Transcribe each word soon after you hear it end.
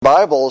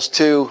Bibles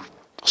to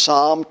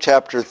Psalm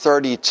chapter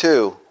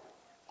 32.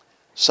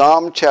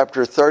 Psalm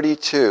chapter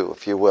 32,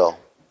 if you will.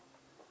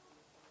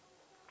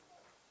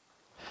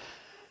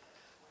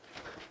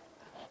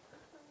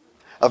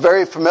 A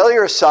very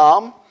familiar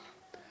psalm,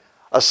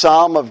 a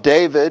psalm of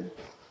David.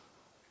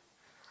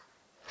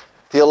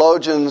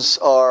 Theologians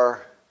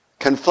are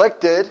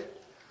conflicted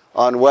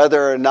on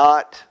whether or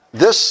not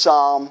this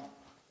psalm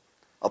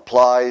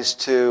applies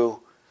to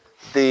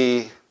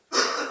the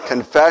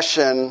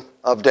confession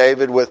of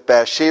David with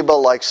Bathsheba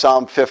like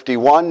Psalm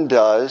 51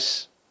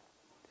 does.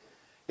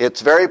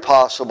 It's very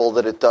possible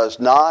that it does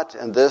not,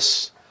 and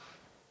this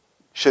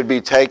should be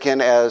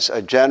taken as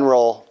a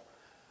general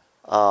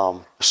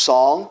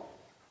song,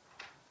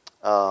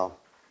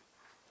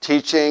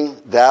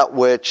 teaching that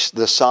which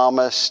the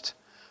psalmist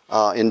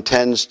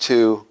intends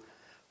to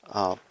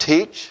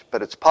teach,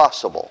 but it's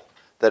possible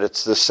that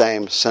it's the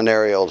same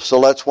scenario. So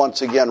let's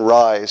once again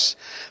rise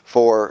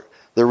for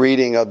the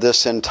reading of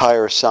this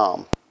entire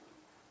psalm.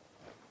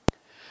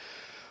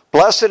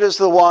 Blessed is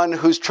the one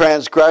whose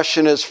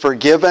transgression is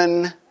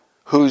forgiven,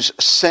 whose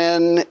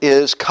sin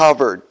is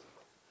covered.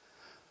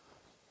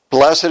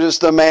 Blessed is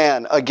the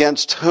man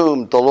against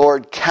whom the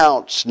Lord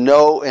counts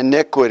no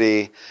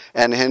iniquity,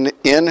 and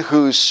in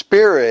whose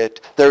spirit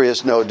there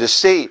is no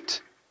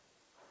deceit.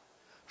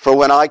 For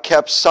when I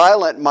kept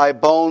silent, my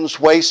bones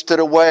wasted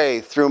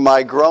away through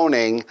my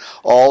groaning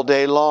all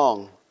day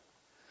long.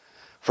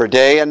 For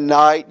day and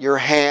night your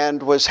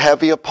hand was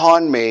heavy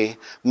upon me.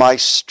 My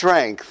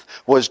strength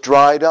was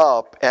dried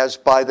up as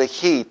by the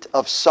heat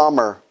of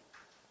summer.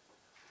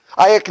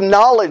 I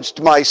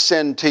acknowledged my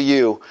sin to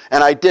you,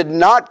 and I did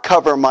not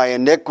cover my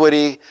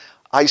iniquity.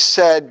 I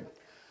said,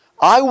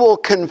 I will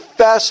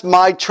confess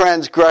my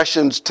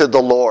transgressions to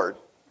the Lord,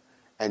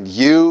 and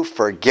you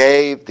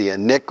forgave the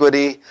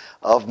iniquity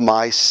of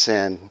my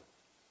sin.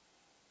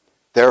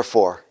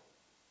 Therefore,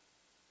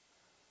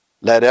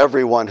 let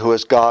everyone who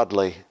is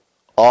godly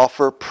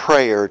offer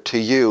prayer to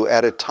you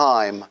at a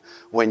time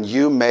when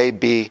you may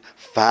be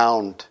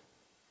found.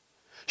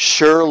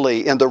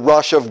 Surely in the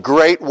rush of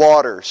great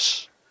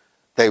waters,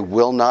 they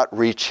will not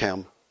reach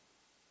him.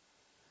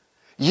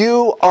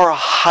 You are a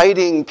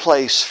hiding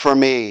place for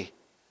me.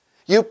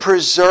 You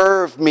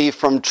preserve me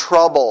from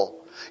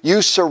trouble.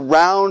 You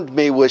surround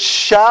me with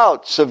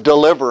shouts of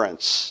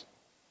deliverance.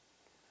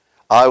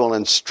 I will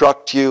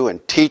instruct you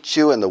and teach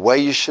you in the way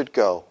you should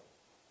go.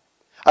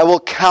 I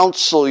will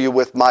counsel you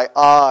with my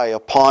eye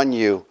upon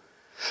you.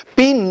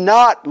 Be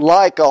not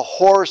like a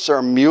horse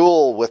or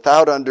mule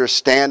without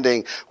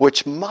understanding,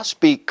 which must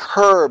be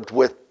curbed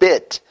with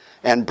bit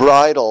and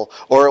bridle,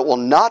 or it will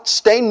not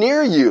stay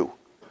near you.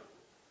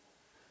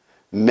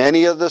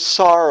 Many are the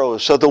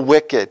sorrows of the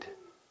wicked,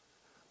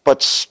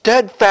 but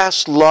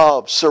steadfast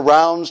love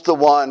surrounds the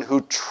one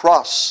who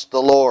trusts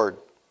the Lord.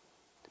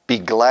 Be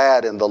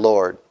glad in the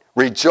Lord.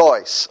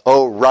 Rejoice,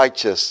 O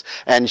righteous,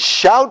 and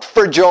shout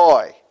for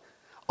joy,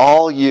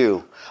 all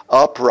you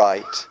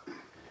upright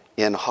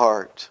in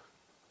heart.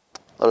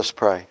 Let us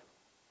pray.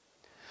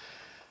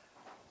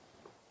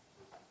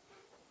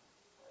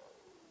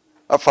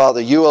 Our Father,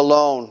 you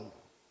alone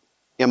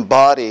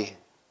embody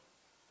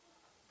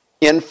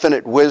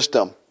infinite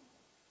wisdom.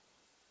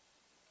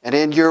 And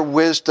in your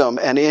wisdom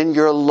and in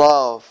your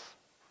love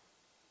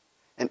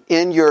and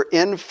in your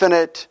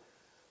infinite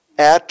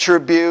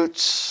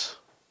attributes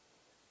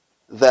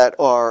that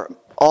are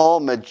all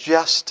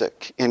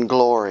majestic in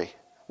glory,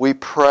 we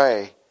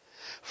pray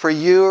for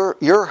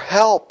your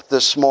help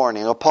this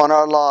morning upon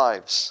our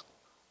lives.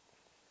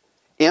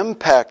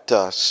 Impact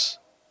us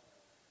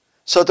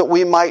so that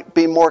we might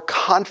be more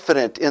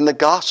confident in the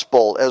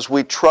gospel as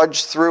we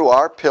trudge through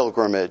our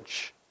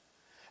pilgrimage,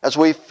 as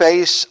we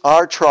face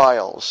our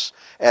trials,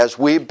 as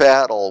we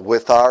battle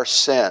with our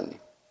sin.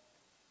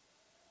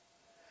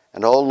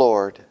 And, oh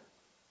Lord,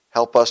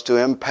 help us to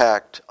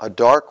impact a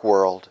dark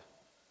world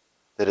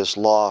that is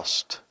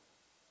lost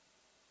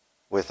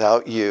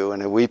without you.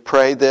 And we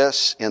pray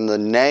this in the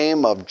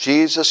name of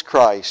Jesus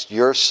Christ,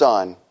 your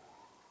Son.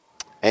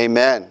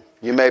 Amen.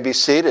 You may be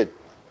seated.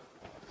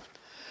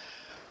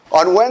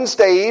 On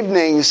Wednesday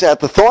evenings at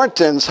the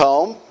Thorntons'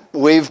 home,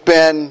 we've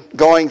been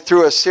going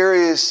through a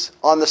series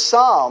on the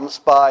Psalms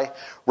by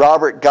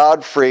Robert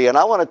Godfrey. And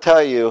I want to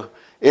tell you,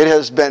 it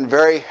has been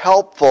very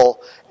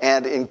helpful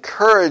and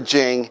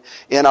encouraging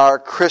in our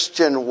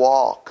Christian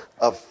walk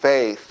of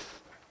faith.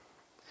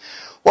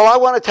 Well, I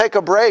want to take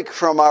a break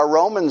from our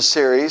Romans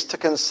series to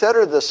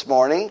consider this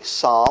morning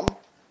Psalm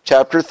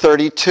chapter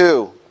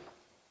 32.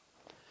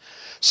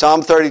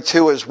 Psalm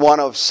 32 is one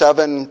of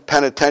 7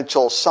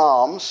 penitential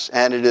psalms,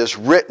 and it is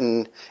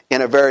written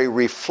in a very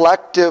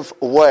reflective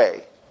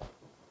way.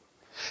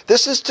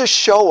 This is to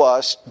show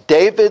us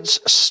David's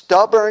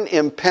stubborn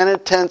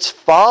impenitence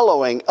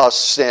following a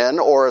sin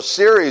or a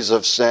series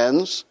of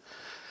sins,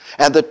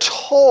 and the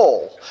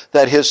toll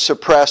that his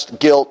suppressed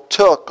guilt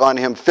took on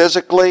him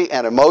physically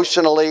and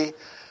emotionally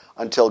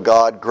until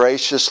God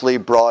graciously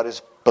brought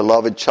his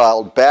beloved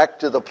child back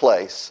to the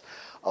place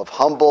of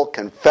humble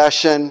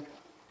confession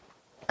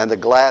and the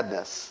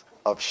gladness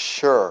of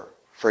sure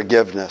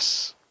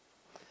forgiveness.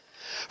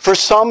 For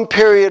some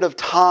period of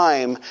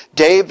time,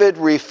 David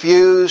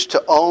refused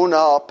to own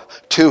up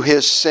to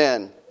his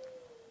sin.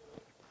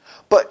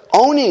 But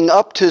owning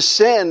up to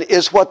sin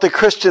is what the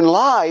Christian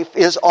life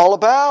is all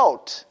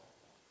about.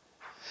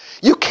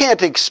 You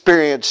can't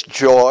experience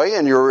joy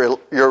in your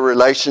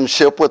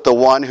relationship with the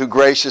one who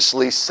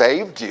graciously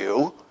saved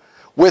you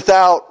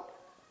without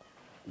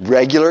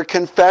regular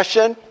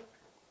confession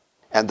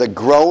and the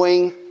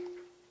growing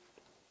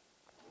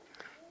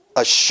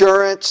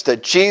assurance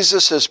that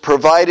Jesus has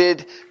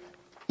provided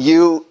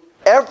you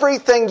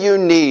everything you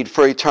need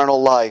for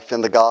eternal life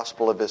in the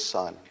gospel of His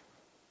Son.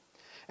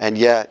 And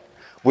yet,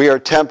 we are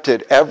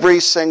tempted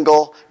every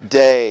single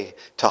day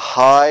to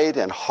hide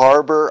and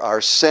harbor our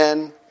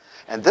sin.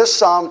 And this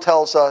psalm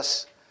tells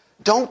us,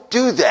 don't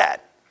do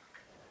that.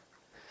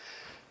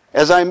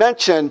 As I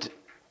mentioned,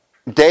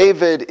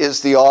 David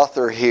is the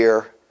author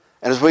here.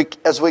 And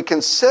as we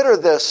consider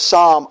this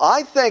psalm,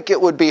 I think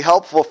it would be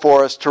helpful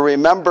for us to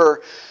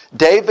remember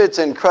David's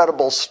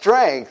incredible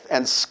strength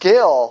and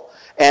skill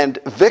and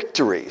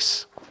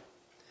victories.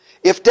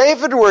 If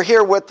David were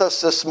here with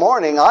us this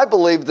morning, I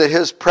believe that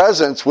his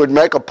presence would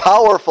make a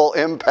powerful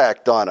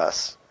impact on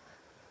us.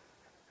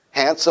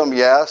 Handsome,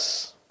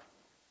 yes,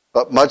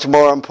 but much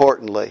more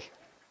importantly,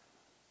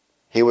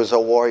 he was a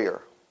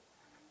warrior.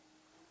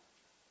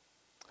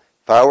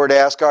 If I were to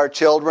ask our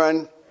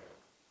children,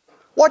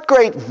 what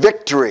great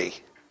victory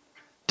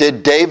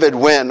did David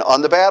win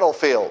on the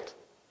battlefield?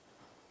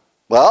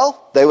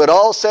 Well, they would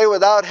all say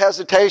without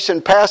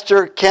hesitation,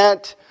 Pastor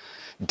Kent,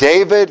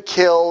 David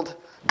killed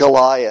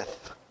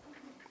Goliath.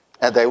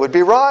 And they would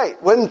be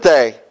right, wouldn't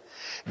they?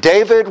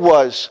 David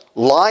was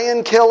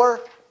lion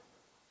killer,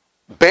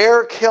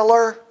 bear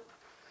killer,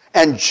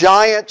 and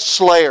giant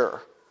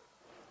slayer.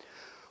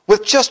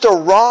 With just a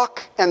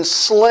rock and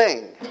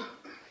sling,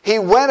 he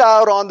went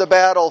out on the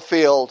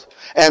battlefield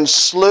and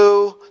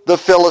slew the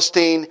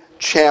Philistine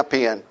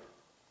champion.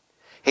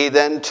 He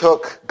then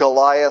took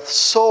Goliath's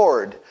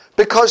sword,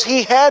 because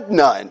he had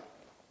none,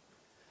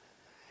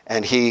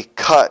 and he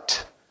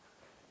cut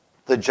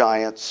the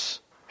giant's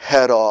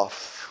head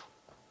off.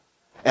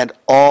 And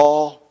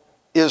all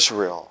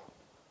Israel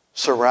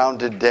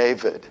surrounded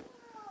David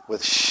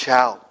with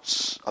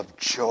shouts of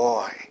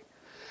joy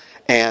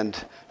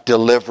and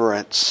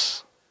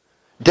deliverance.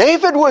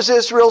 David was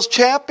Israel's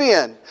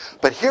champion.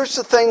 But here's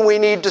the thing we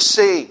need to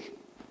see.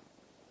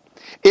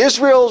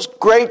 Israel's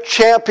great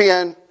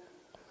champion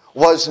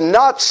was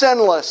not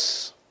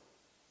sinless.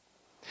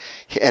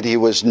 And he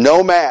was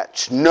no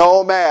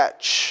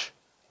match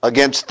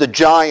against the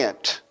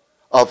giant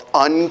of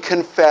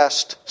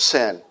unconfessed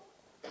sin.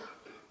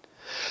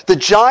 The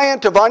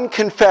giant of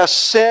unconfessed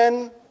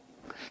sin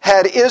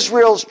had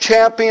Israel's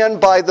champion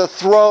by the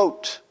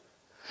throat,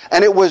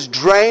 and it was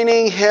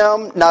draining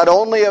him not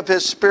only of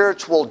his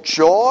spiritual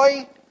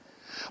joy,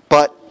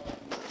 but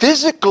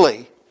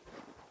physically.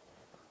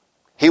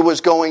 He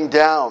was going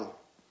down,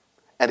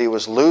 and he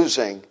was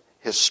losing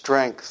his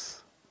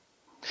strength.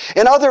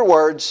 In other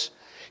words,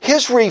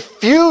 his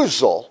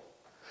refusal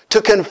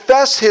to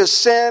confess his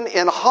sin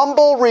in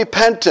humble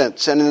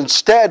repentance and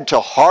instead to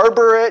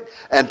harbor it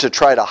and to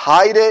try to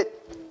hide it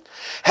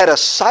had a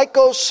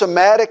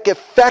psychosomatic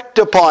effect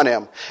upon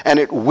him, and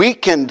it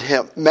weakened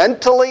him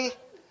mentally,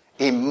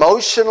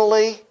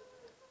 emotionally,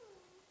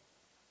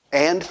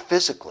 and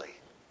physically.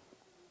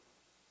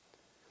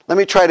 Let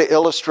me try to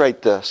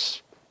illustrate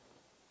this.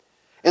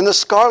 In The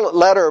Scarlet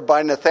Letter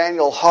by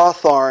Nathaniel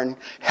Hawthorne,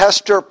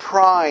 Hester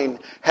Prynne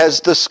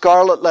has the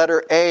scarlet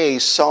letter A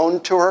sewn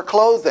to her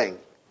clothing.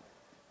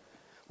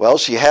 Well,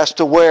 she has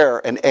to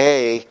wear an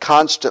A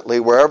constantly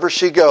wherever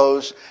she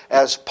goes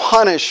as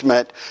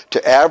punishment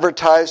to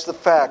advertise the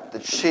fact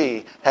that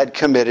she had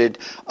committed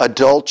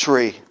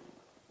adultery.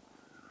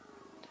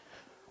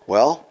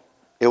 Well,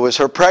 it was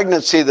her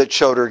pregnancy that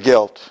showed her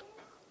guilt.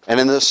 And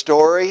in the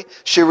story,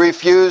 she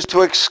refused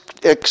to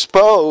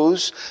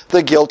expose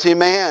the guilty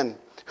man,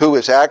 who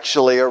is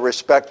actually a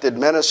respected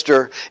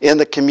minister in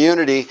the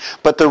community,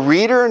 but the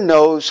reader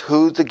knows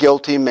who the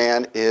guilty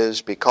man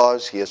is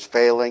because he is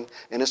failing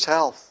in his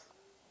health.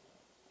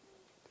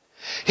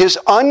 His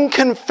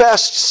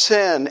unconfessed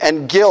sin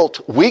and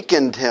guilt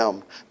weakened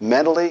him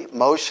mentally,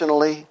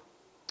 emotionally,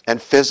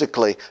 and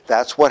physically.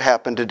 That's what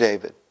happened to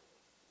David.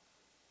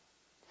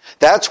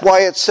 That's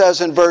why it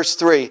says in verse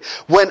 3,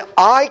 when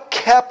I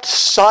kept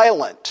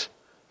silent,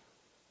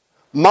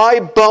 my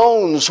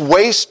bones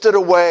wasted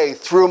away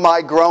through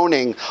my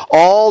groaning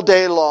all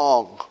day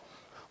long.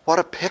 What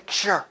a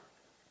picture.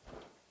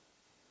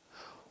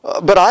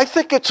 But I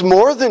think it's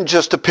more than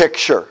just a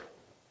picture.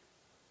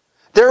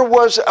 There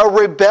was a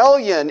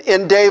rebellion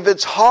in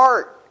David's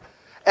heart,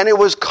 and it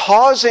was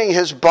causing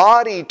his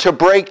body to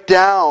break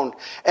down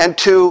and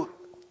to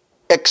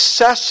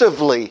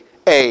excessively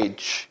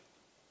age.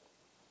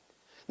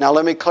 Now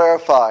let me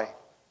clarify.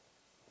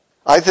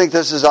 I think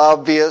this is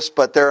obvious,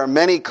 but there are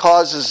many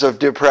causes of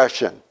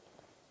depression.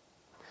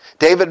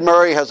 David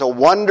Murray has a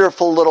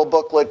wonderful little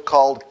booklet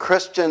called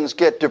Christians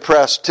Get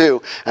Depressed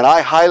Too, and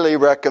I highly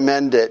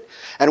recommend it.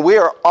 And we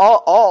are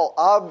all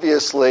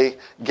obviously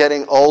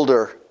getting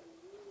older.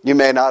 You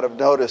may not have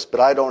noticed, but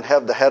I don't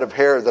have the head of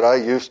hair that I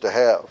used to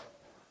have.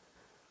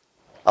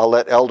 I'll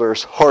let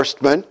Elders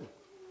Horstman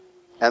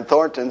and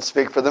Thornton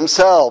speak for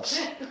themselves,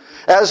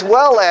 as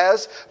well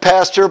as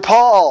Pastor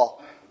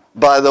Paul,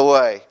 by the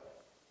way.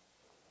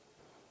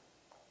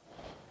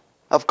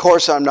 Of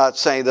course, I'm not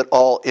saying that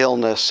all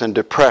illness and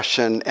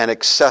depression and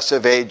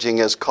excessive aging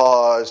is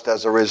caused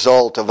as a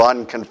result of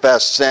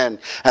unconfessed sin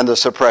and the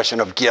suppression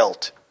of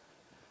guilt.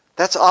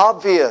 That's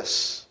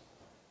obvious.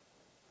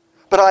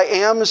 But I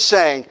am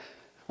saying,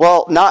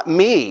 well, not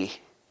me,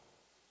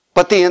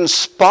 but the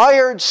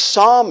inspired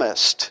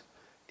psalmist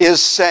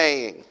is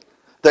saying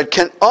that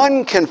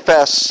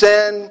unconfessed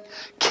sin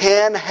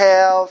can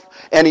have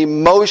an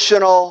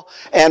emotional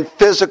and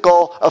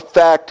physical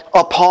effect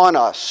upon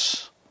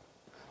us.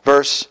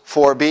 Verse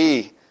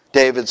 4b,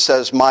 David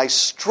says, my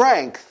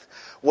strength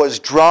was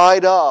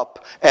dried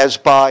up as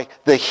by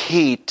the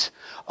heat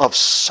of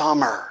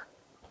summer.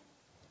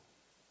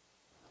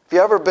 Have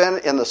you ever been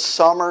in the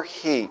summer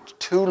heat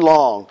too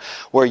long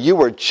where you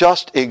were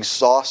just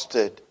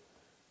exhausted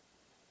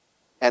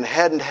and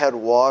hadn't had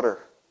water?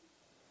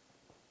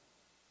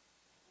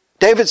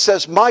 David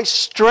says, my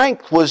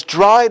strength was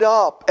dried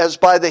up as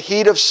by the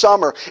heat of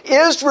summer.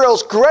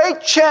 Israel's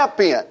great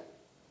champion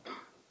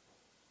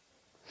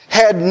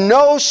had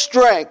no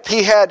strength.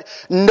 He had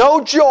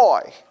no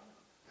joy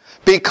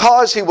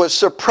because he was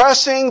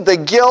suppressing the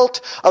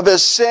guilt of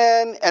his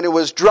sin, and it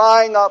was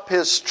drying up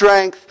his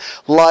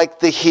strength like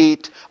the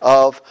heat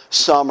of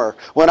summer.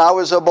 When I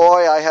was a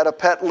boy, I had a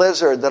pet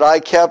lizard that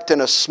I kept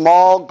in a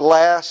small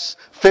glass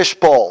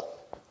fishbowl.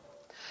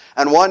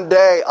 And one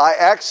day I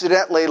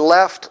accidentally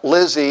left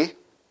Lizzie.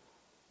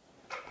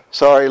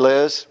 Sorry,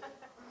 Liz.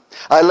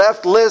 I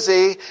left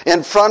Lizzie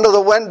in front of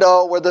the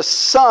window where the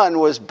sun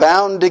was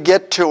bound to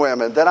get to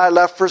him, and then I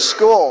left for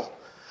school.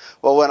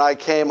 Well, when I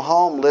came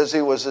home,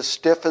 Lizzie was as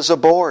stiff as a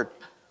board.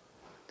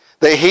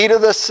 The heat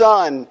of the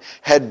sun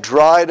had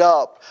dried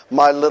up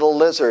my little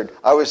lizard.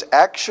 I was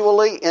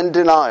actually in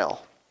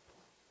denial.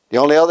 The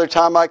only other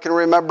time I can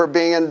remember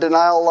being in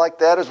denial like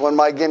that is when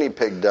my guinea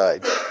pig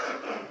died.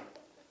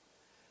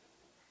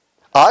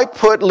 I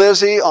put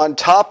Lizzie on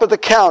top of the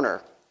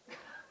counter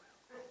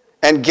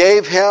and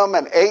gave him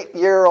an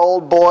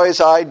 8-year-old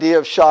boy's idea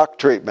of shock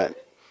treatment.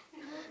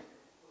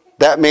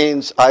 That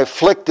means I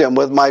flicked him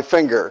with my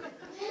finger.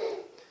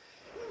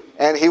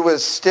 And he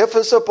was stiff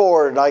as a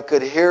board, and I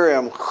could hear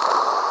him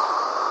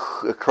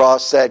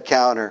across that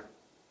counter.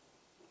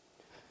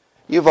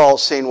 You've all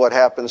seen what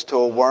happens to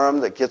a worm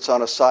that gets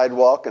on a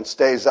sidewalk and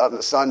stays out in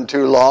the sun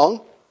too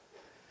long.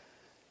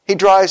 He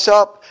dries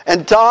up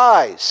and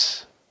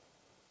dies.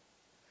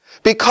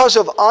 Because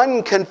of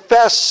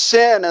unconfessed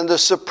sin and the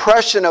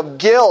suppression of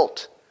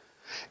guilt,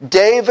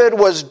 David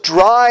was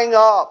drying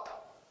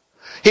up.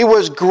 He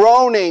was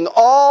groaning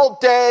all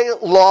day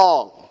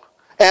long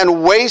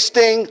and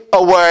wasting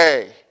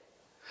away.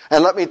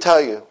 And let me tell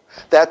you,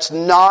 that's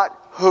not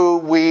who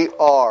we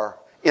are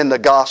in the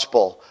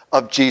gospel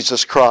of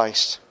Jesus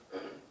Christ.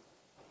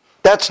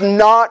 That's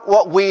not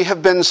what we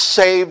have been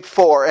saved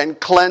for and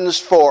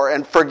cleansed for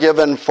and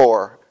forgiven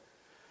for.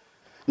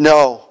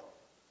 No.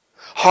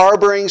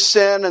 Harboring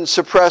sin and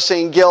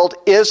suppressing guilt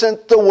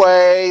isn't the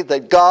way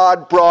that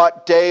God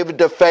brought David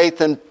to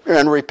faith and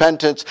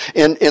repentance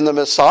in the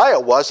Messiah,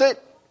 was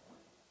it?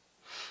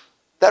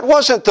 That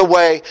wasn't the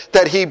way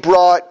that He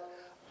brought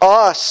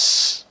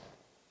us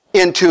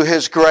into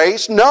His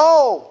grace.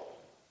 No,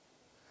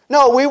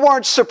 we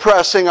weren't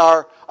suppressing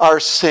our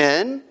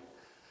sin.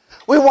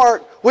 We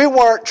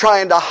weren't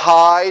trying to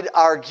hide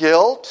our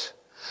guilt.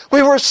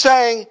 We were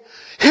saying,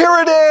 here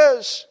it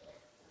is.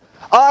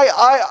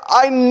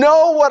 I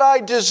know what I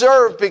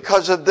deserve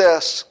because of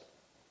this.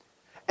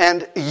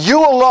 And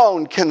you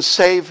alone can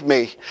save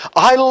me.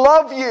 I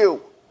love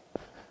you.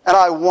 And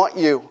I want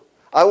you.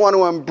 I want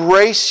to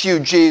embrace you,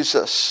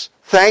 Jesus.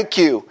 Thank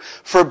you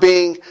for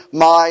being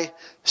my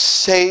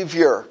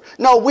Savior.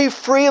 No, we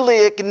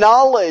freely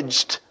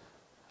acknowledged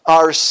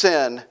our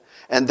sin.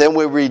 And then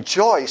we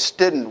rejoiced,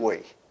 didn't we?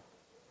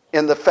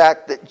 In the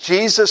fact that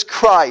Jesus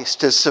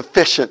Christ is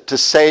sufficient to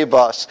save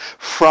us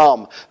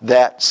from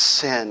that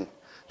sin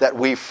that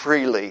we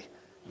freely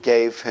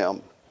gave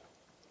Him.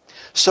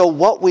 So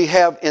what we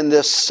have in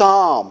this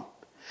psalm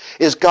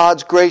is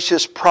God's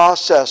gracious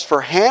process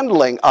for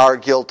handling our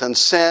guilt and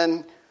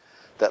sin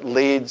that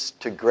leads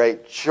to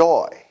great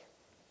joy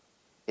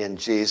in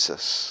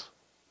Jesus.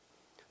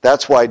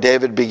 That's why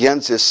David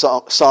begins his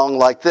song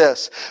like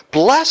this.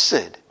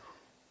 Blessed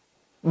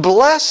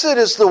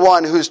is the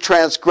one whose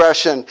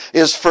transgression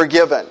is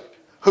forgiven,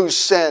 whose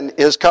sin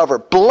is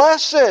covered.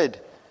 Blessed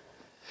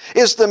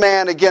is the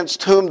man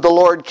against whom the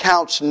Lord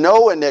counts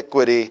no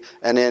iniquity,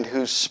 and in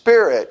whose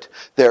spirit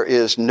there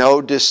is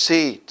no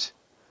deceit.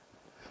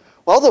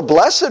 Well, the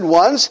blessed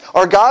ones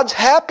are God's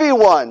happy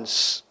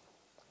ones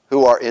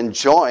who are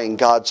enjoying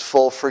God's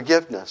full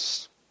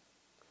forgiveness.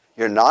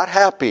 You're not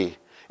happy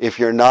if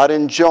you're not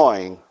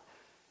enjoying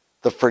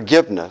the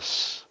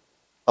forgiveness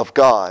of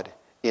God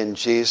in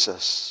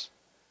Jesus.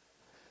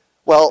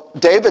 Well,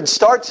 David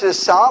starts his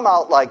psalm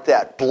out like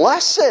that.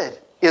 Blessed.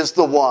 is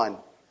the one.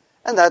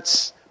 And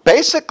that's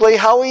basically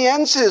how he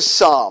ends his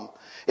psalm.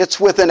 It's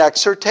with an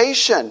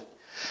exhortation.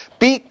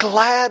 Be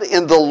glad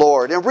in the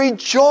Lord and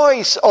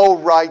rejoice, O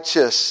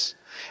righteous,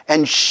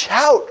 and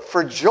shout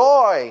for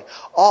joy,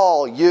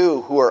 all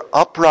you who are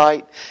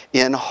upright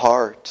in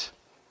heart.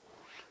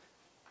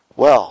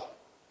 Well,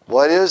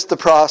 what is the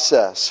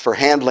process for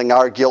handling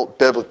our guilt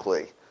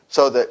biblically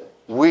so that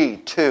we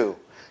too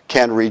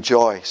can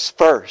rejoice?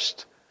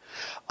 First,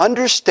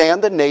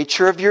 understand the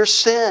nature of your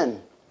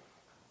sin.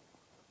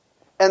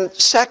 And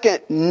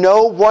second,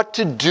 know what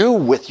to do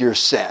with your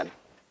sin.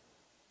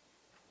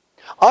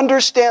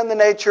 Understand the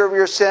nature of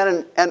your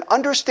sin and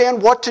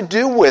understand what to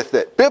do with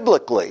it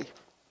biblically.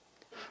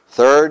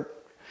 Third,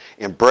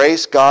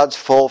 embrace God's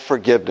full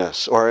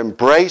forgiveness, or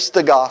embrace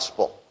the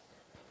gospel.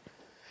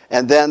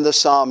 And then the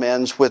psalm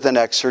ends with an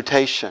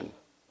exhortation.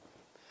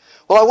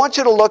 Well, I want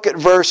you to look at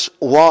verse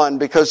 1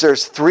 because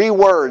there's 3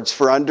 words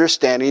for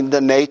understanding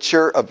the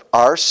nature of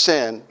our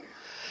sin.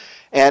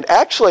 And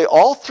actually,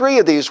 all 3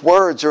 of these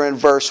words are in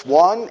verse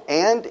 1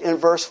 and in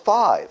verse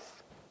 5.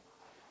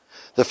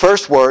 The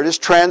first word is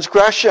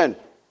transgression.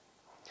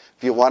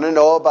 If you want to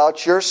know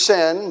about your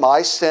sin,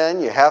 my sin,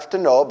 you have to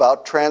know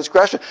about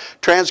transgression.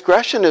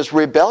 Transgression is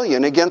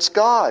rebellion against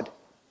God.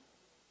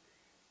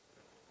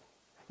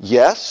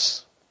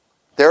 Yes,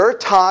 there are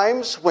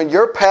times when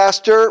your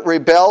pastor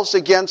rebels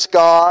against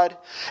God,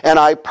 and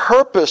I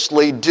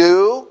purposely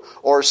do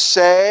or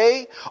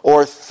say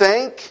or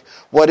think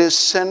what is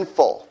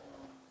sinful.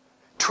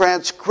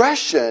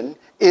 Transgression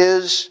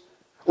is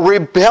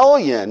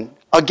rebellion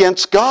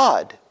against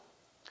God.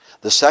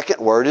 The second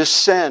word is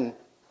sin.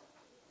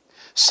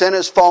 Sin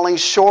is falling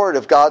short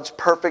of God's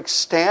perfect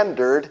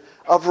standard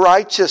of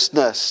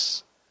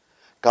righteousness.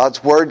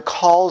 God's word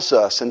calls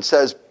us and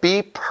says,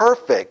 be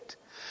perfect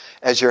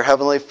as your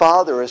heavenly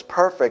Father is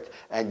perfect,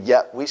 and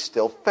yet we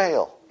still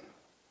fail.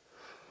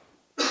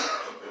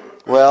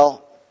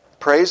 Well,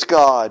 praise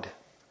God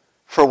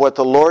for what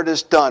the Lord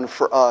has done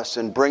for us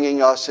in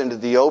bringing us into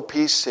the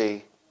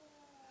OPC,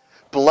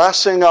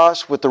 blessing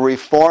us with the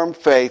Reformed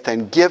faith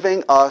and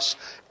giving us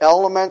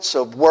elements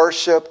of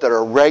worship that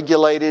are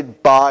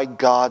regulated by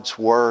God's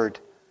Word.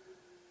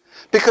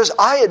 Because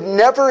I had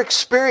never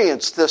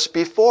experienced this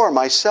before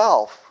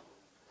myself.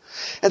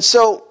 And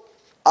so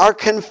our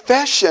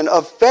confession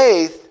of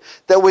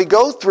faith that we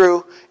go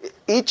through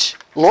each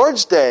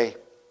Lord's Day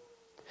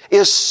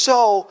is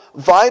so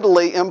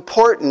vitally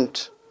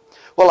important.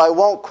 Well, I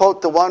won't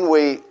quote the one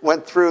we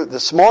went through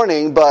this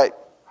morning,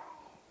 but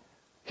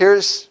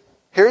here's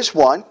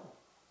one.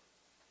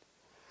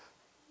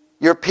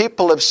 Your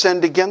people have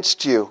sinned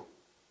against you,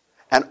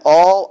 and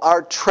all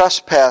our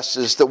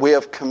trespasses that we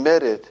have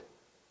committed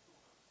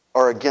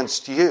are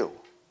against you.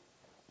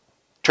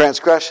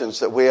 Transgressions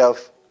that we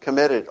have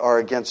committed are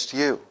against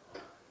you.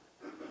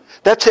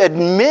 That's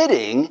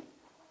admitting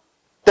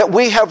that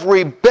we have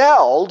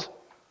rebelled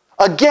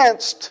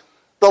against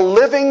the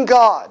living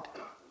God,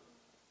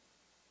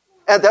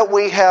 and that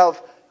we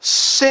have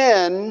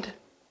sinned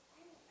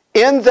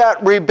in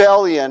that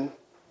rebellion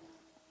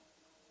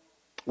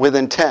with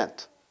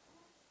intent.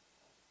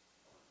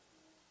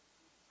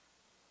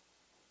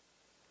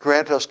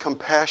 Grant us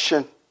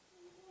compassion.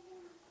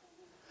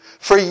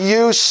 For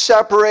you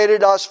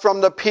separated us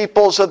from the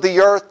peoples of the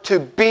earth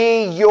to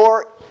be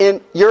your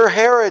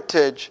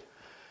heritage.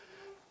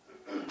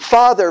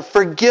 Father,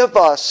 forgive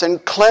us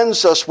and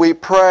cleanse us, we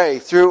pray,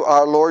 through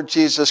our Lord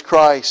Jesus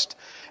Christ.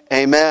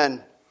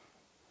 Amen.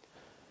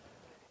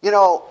 You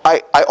know,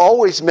 I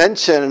always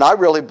mention, and I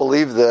really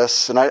believe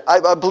this, and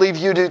I believe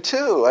you do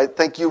too. I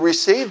think you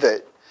receive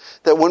it.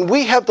 That when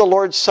we have the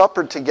Lord's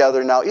Supper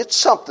together now, it's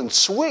something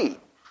sweet.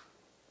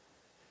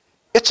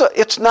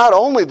 It's not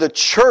only the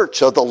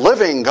church of the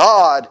living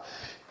God,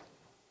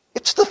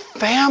 it's the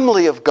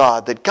family of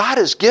God that God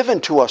has given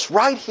to us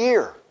right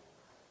here.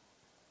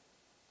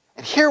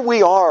 And here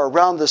we are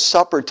around the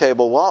supper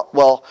table.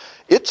 Well,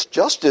 it's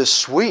just as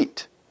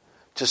sweet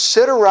to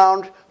sit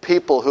around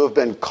people who have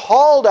been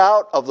called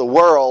out of the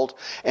world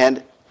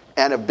and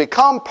have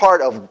become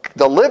part of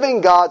the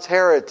living God's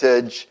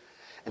heritage,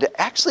 and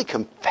to actually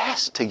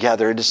confess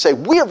together and to say,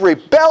 we have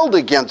rebelled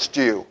against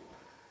you.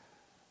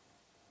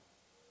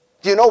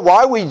 Do you know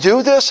why we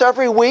do this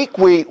every week?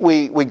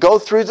 We go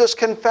through this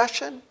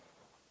confession?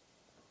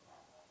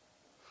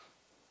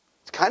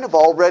 It's kind of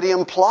already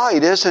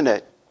implied, isn't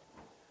it?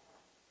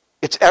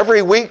 It's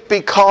every week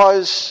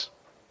because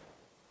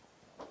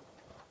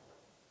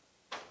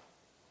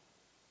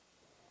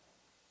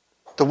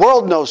the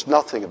world knows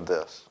nothing of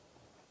this.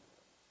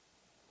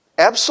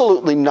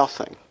 Absolutely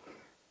nothing.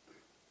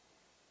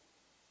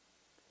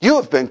 You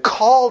have been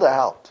called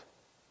out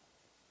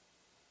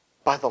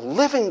by the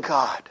living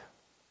God.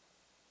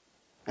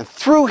 And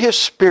through His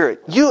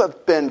Spirit, you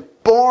have been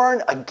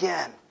born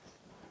again.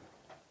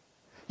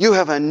 You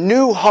have a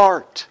new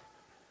heart.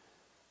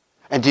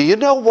 And do you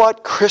know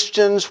what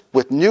Christians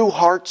with new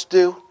hearts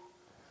do?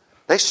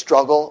 They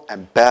struggle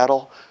and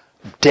battle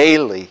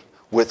daily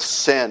with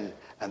sin,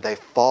 and they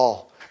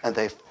fall and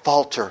they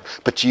falter.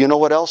 But do you know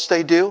what else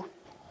they do?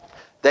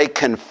 They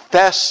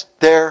confess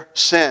their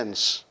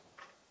sins.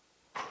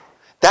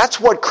 That's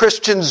what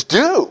Christians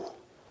do.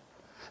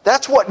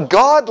 That's what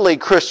godly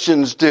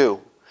Christians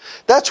do.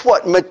 That's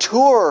what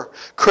mature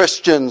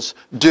Christians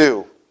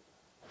do.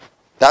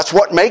 That's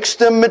what makes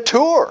them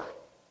mature.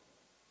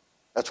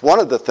 That's one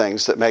of the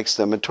things that makes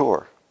them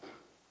mature.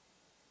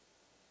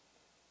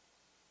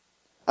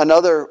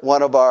 Another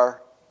one of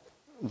our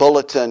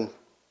bulletin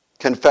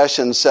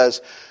confessions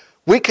says,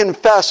 we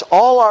confess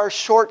all our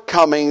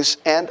shortcomings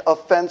and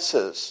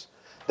offenses.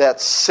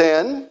 That's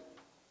sin,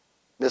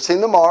 missing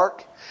the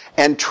mark,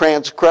 and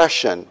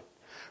transgression,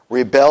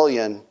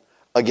 rebellion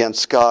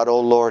against God. O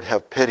Lord,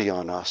 have pity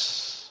on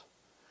us,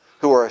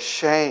 who are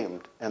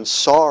ashamed and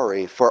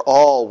sorry for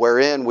all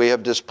wherein we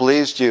have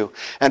displeased you,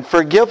 and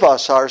forgive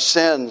us our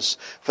sins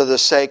for the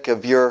sake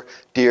of your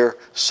dear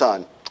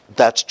Son.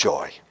 That's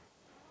joy.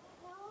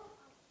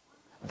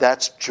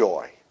 That's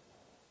joy.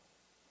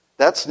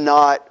 That's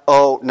not,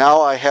 oh,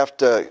 now I have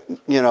to,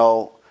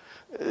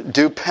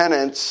 do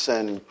penance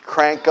and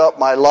crank up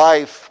my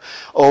life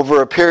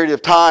over a period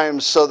of time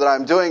so that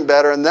I'm doing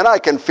better and then I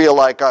can feel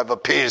like I've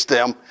appeased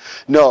him.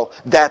 No,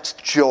 that's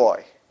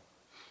joy.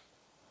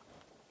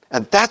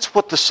 And that's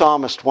what the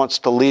psalmist wants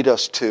to lead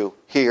us to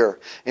here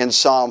in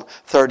Psalm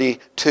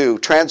 32.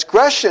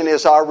 Transgression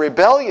is our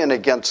rebellion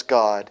against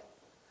God.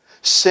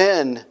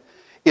 Sin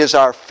is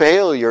our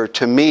failure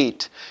to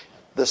meet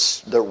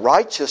the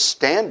righteous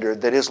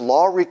standard that His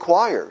law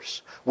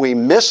requires. We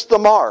miss the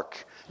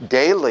mark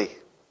daily.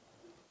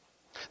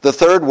 The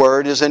third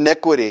word is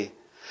iniquity.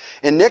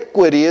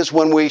 Iniquity is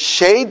when we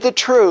shade the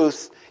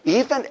truth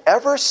even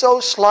ever so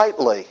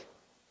slightly.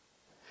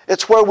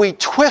 It's where we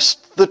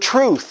twist the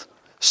truth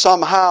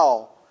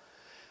somehow.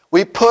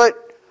 We put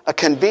a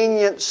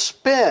convenient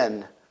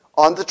spin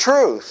on the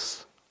truth.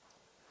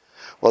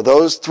 Well,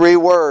 those three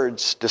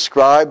words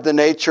describe the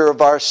nature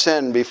of our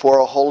sin before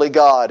a holy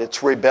God.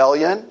 It's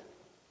rebellion,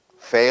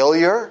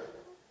 failure,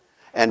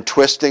 and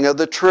twisting of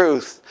the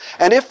truth.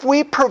 And if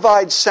we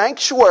provide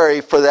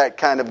sanctuary for that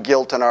kind of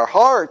guilt in our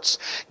hearts,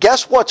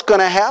 guess what's going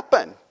to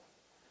happen?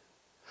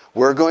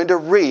 We're going to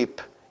reap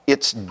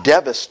its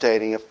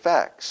devastating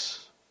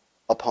effects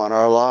upon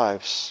our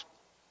lives.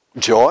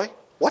 Joy?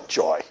 What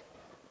joy?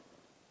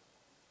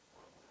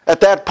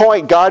 At that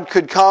point, God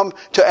could come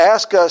to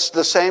ask us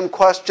the same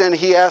question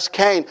He asked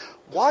Cain.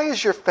 Why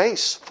is your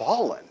face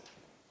fallen?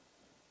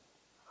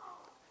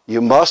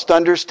 You must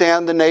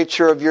understand the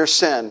nature of your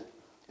sin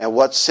and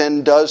what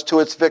sin does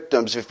to its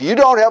victims. If you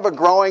don't have a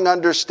growing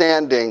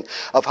understanding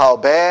of how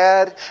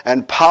bad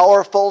and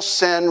powerful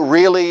sin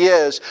really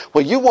is,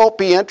 well, you won't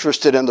be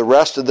interested in the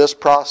rest of this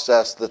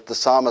process that the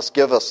psalmist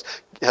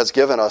has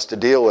given us to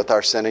deal with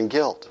our sin and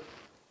guilt.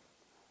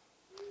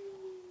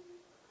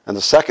 And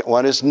the second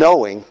one is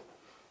knowing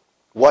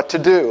what to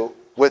do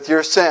with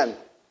your sin.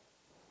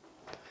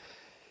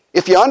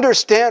 If you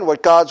understand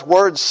what God's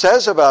Word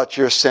says about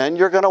your sin,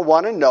 you're going to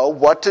want to know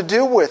what to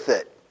do with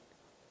it.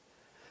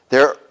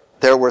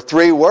 There were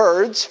three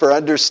words for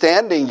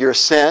understanding your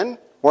sin,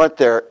 weren't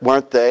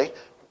they?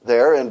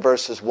 There in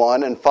verses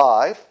 1 and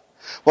 5.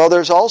 Well,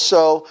 there's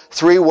also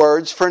three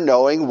words for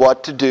knowing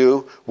what to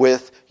do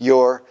with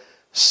your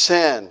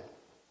sin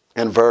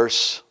in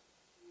verse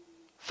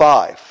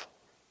 5.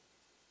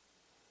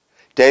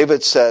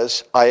 David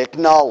says, I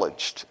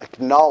acknowledged.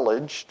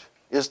 Acknowledged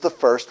is the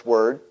first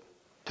word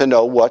to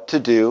know what to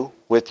do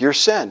with your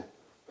sin.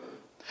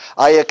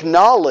 I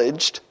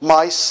acknowledged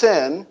my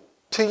sin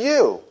to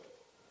you,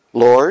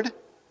 Lord.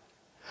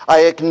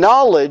 I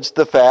acknowledge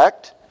the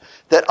fact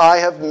that I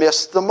have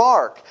missed the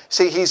mark.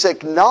 See, he's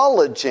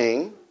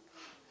acknowledging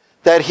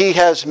that he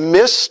has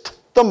missed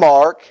the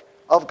mark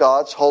of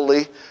God's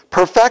holy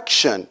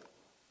perfection.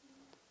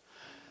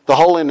 The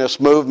holiness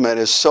movement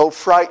is so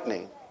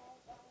frightening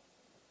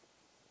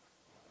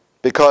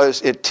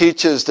because it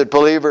teaches that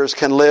believers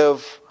can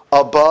live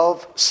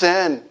above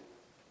sin.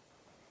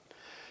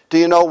 Do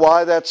you know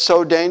why that's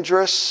so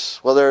dangerous?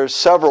 Well, there's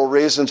several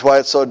reasons why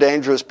it's so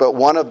dangerous, but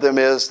one of them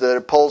is that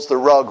it pulls the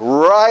rug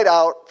right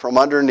out from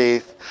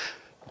underneath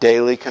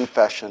daily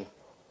confession.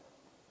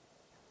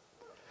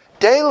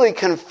 Daily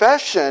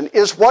confession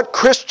is what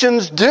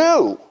Christians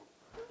do.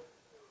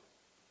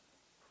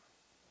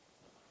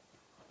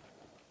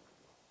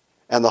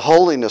 And the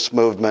holiness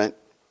movement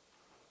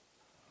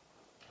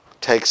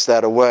takes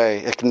that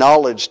away.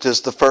 Acknowledged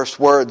is the first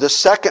word. The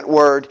second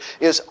word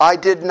is, I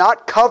did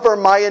not cover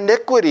my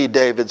iniquity,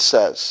 David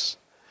says.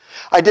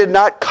 I did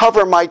not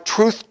cover my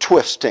truth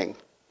twisting.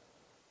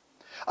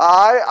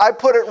 I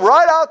put it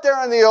right out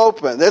there in the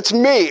open. That's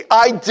me.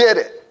 I did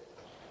it.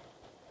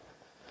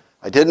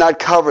 I did not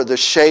cover the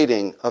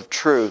shading of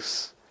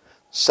truth.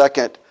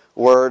 Second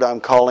word I'm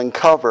calling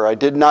cover. I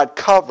did not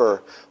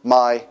cover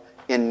my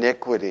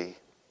iniquity.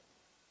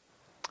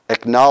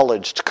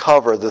 Acknowledged,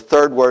 cover. The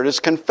third word is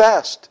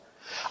confessed.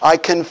 I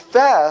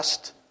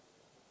confessed,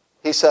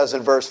 he says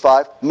in verse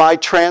 5, my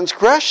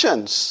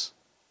transgressions.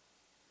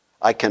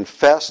 I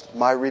confessed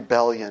my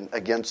rebellion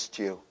against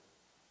you.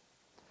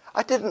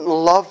 I didn't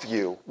love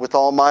you with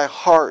all my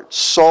heart,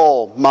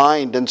 soul,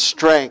 mind, and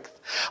strength.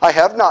 I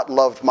have not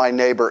loved my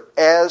neighbor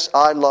as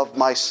I love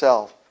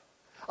myself.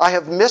 I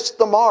have missed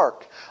the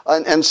mark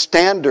and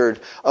standard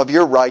of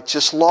your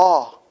righteous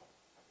law.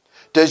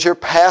 Does your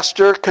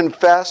pastor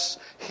confess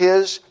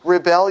his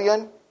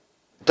rebellion?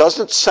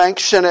 Doesn't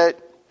sanction it.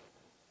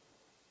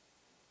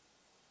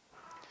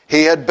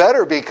 He had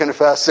better be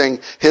confessing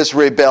his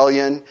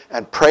rebellion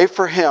and pray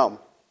for him.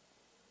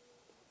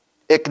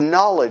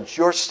 Acknowledge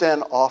your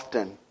sin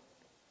often.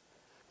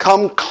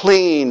 Come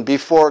clean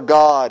before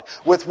God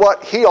with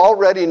what He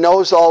already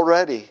knows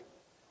already.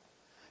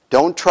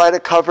 Don't try to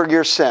cover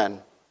your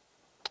sin.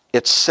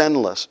 It's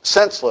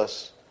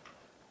senseless,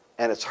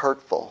 and it's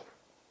hurtful.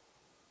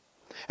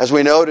 As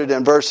we noted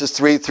in verses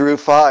 3 through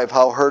 5,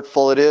 how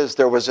hurtful it is.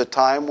 There was a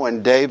time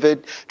when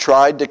David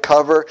tried to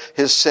cover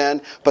his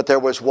sin, but there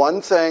was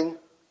one thing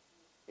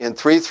in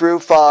 3 through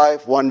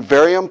 5, one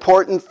very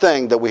important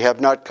thing that we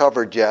have not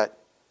covered yet.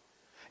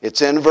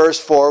 It's in verse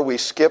 4. We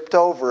skipped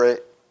over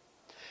it.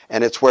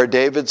 And it's where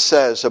David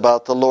says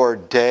about the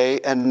Lord, day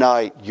and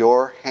night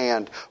your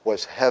hand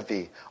was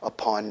heavy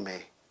upon me.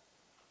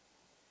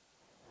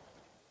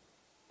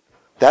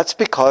 That's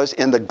because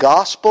in the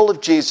gospel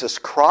of Jesus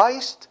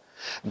Christ,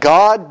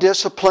 God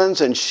disciplines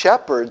and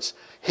shepherds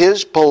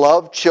His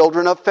beloved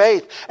children of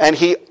faith. And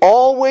He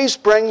always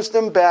brings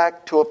them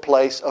back to a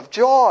place of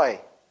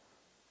joy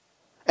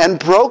and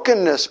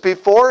brokenness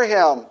before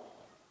Him.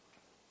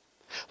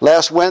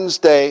 Last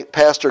Wednesday,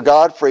 Pastor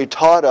Godfrey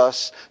taught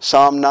us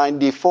Psalm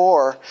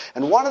 94.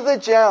 And one of the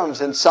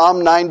gems in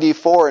Psalm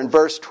 94 in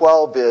verse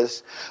 12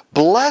 is,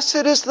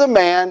 Blessed is the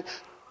man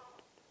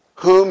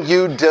whom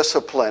you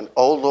discipline,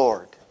 O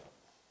Lord.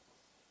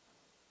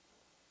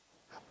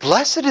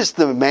 Blessed is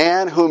the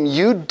man whom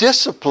you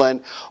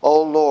discipline,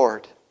 O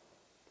Lord.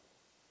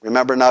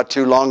 Remember not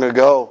too long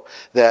ago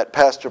that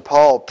Pastor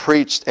Paul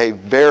preached a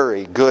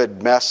very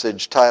good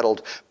message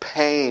titled,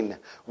 Pain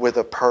with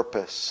a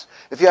Purpose.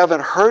 If you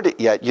haven't heard it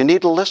yet, you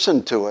need to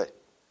listen to it.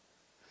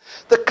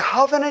 The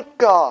covenant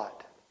God,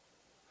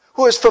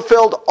 who has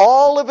fulfilled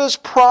all of His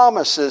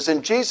promises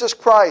in Jesus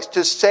Christ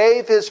to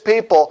save His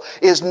people,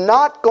 is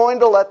not going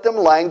to let them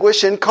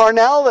languish in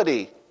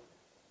carnality.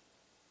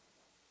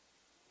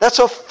 That's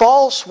a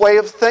false way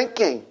of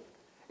thinking.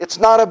 It's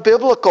not a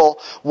biblical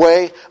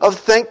way of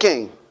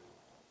thinking.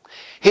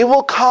 He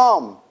will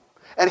come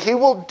and He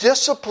will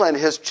discipline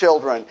His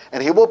children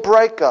and He will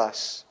break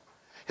us.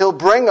 He'll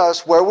bring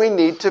us where we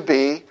need to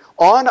be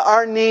on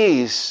our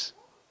knees,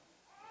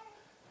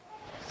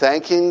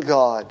 thanking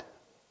God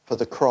for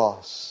the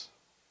cross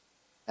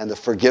and the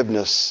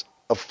forgiveness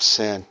of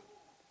sin.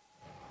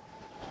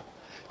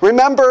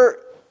 Remember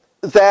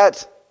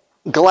that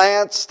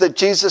glance that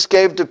Jesus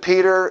gave to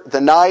Peter the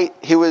night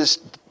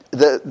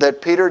that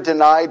Peter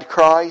denied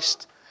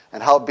Christ,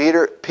 and how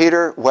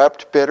Peter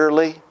wept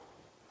bitterly?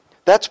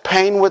 That's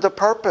pain with a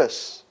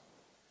purpose.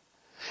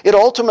 It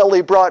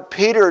ultimately brought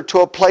Peter to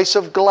a place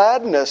of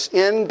gladness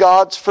in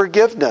God's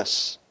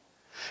forgiveness.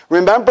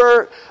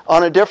 Remember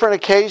on a different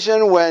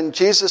occasion when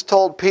Jesus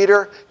told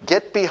Peter,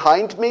 Get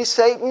behind me,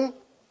 Satan?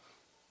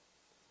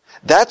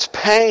 That's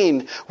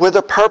pain with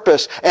a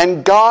purpose.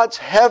 And God's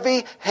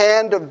heavy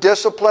hand of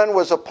discipline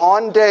was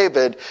upon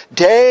David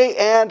day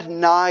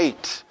and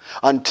night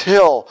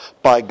until,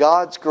 by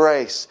God's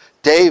grace,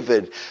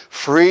 David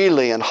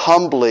freely and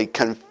humbly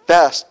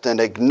confessed and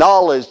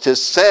acknowledged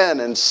his sin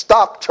and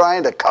stopped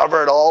trying to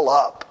cover it all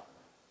up.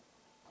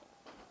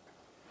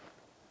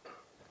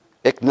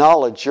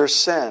 Acknowledge your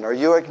sin. Are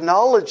you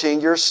acknowledging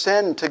your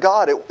sin to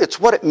God? It's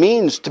what it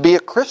means to be a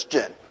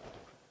Christian.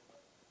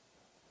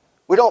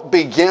 We don't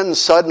begin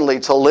suddenly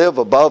to live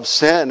above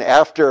sin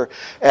after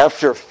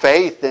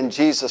faith in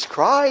Jesus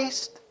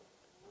Christ.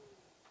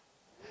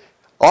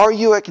 Are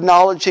you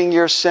acknowledging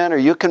your sin? Are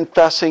you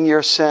confessing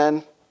your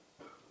sin?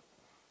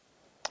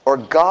 Or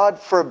God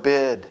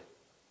forbid,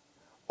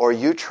 are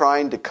you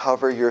trying to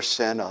cover your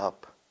sin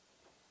up?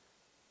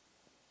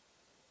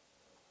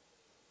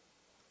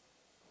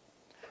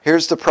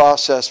 Here's the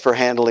process for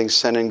handling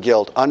sin and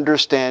guilt.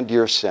 Understand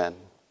your sin.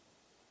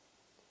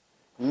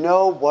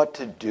 Know what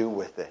to do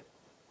with it.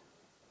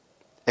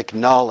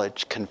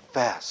 Acknowledge,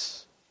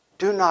 confess.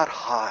 Do not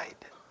hide.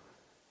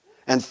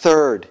 And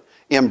third,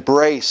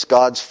 embrace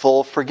God's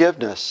full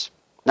forgiveness.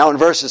 Now in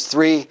verses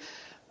 1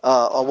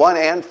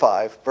 and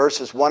 5,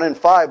 verses 1 and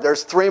 5,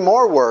 there's 3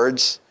 more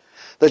words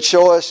that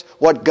show us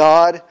what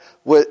God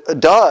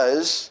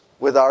does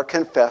with our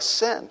confessed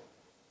sin.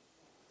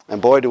 And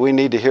boy, do we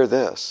need to hear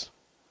this.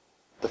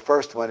 The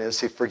first one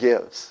is He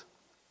forgives.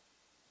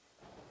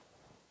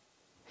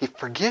 He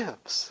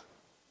forgives.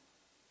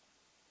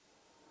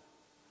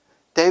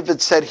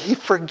 David said, He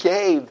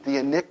forgave the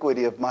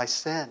iniquity of my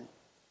sin.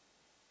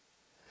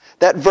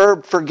 That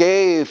verb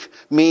forgave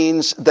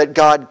means that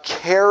God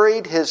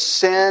carried His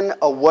sin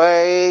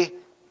away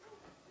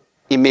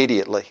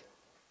immediately.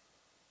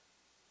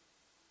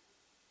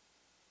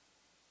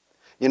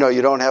 You know,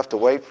 you don't have to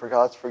wait for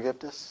God's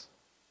forgiveness.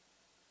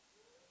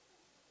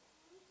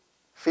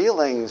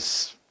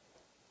 Feelings,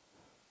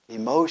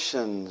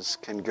 emotions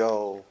can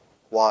go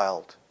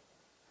wild.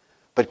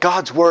 But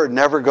God's Word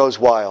never goes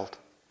wild.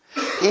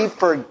 He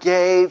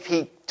forgave.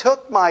 He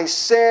took my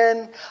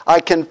sin. I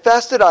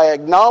confessed it. I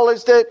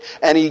acknowledged it.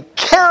 And He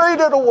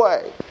carried it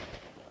away.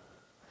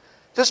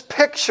 Just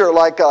picture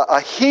like a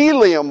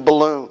helium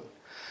balloon.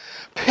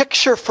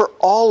 Picture for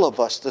all of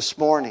us this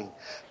morning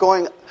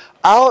going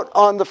out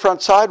on the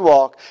front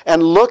sidewalk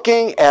and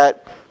looking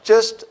at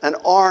just an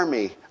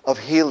army of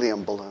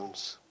helium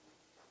balloons.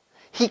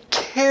 He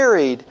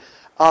carried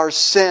our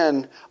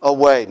sin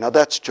away. Now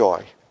that's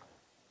joy.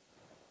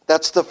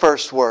 That's the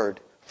first word,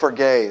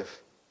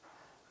 forgave.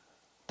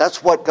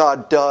 That's what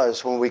God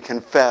does when we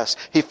confess.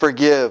 He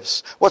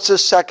forgives. What's the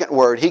second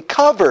word? He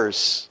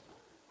covers.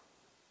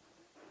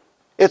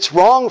 It's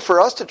wrong for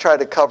us to try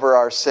to cover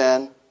our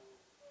sin,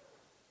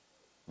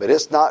 but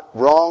it's not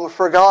wrong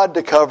for God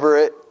to cover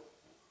it.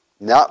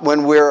 Not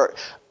when we're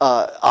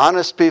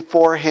honest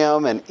before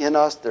Him and in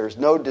us there's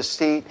no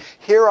deceit.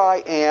 Here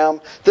I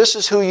am. This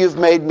is who you've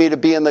made me to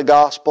be in the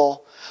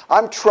gospel.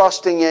 I'm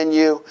trusting in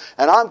you,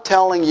 and I'm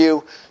telling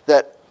you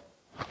that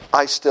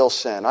I still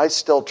sin. I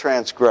still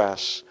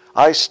transgress.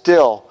 I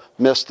still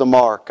miss the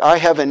mark. I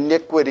have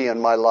iniquity in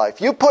my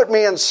life. You put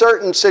me in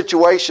certain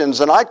situations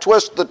and I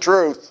twist the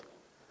truth.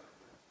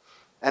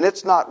 And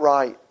it's not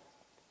right.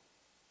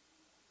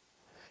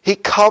 He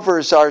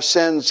covers our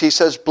sins. He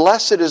says,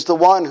 blessed is the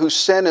one whose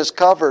sin is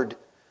covered.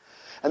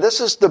 And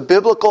this is the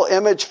biblical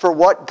image for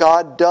what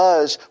God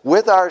does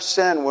with our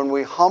sin when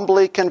we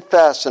humbly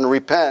confess and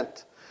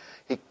repent.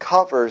 He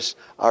covers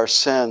our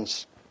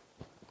sins.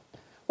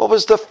 What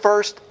was the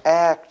first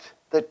act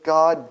that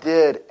God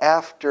did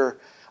after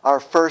our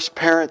first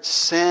parents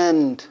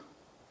sinned?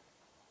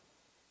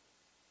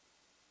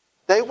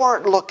 They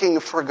weren't looking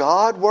for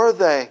God, were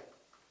they?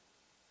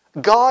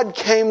 God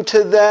came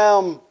to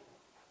them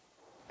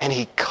and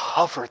He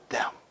covered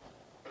them.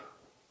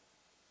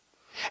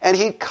 And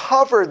He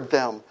covered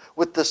them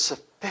with the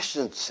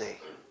sufficiency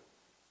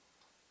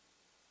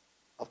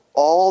of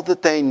all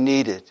that they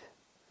needed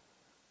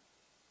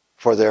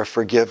for their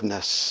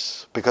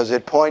forgiveness, because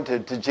it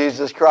pointed to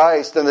Jesus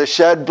Christ and the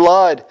shed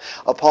blood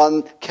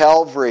upon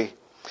Calvary.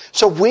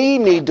 So we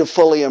need to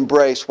fully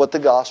embrace what the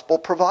gospel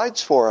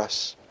provides for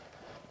us.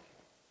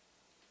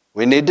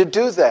 We need to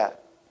do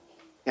that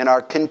in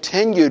our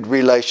continued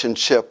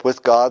relationship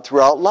with God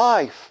throughout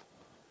life.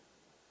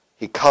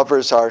 He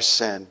covers our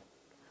sin.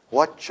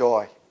 What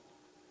joy.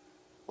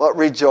 What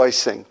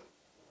rejoicing.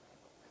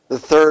 The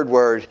third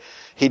word,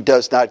 He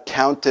does not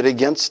count it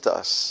against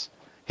us.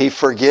 He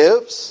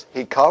forgives,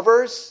 He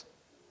covers.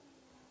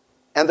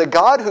 And the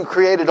God who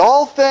created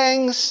all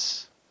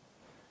things,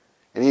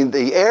 and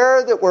the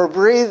air that we're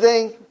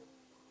breathing,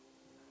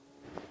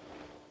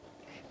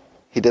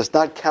 He does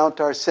not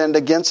count our sin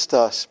against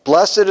us.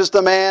 Blessed is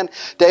the man,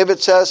 David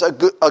says,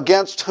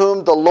 against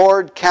whom the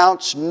Lord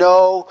counts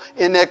no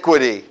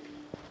iniquity.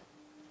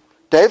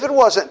 David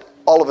wasn't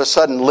all of a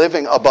sudden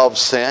living above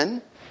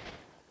sin.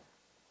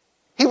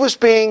 He was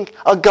being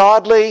a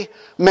godly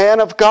man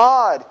of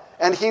God.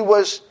 And he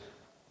was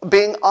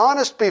being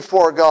honest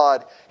before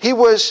God. He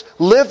was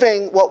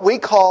living what we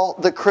call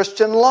the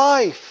Christian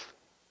life.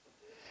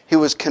 He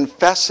was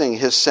confessing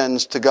his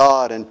sins to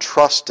God and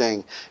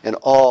trusting in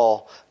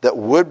all that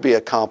would be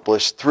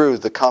accomplished through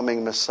the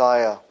coming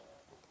Messiah.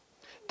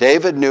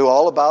 David knew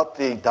all about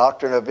the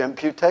doctrine of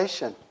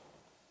imputation.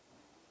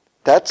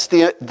 That's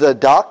the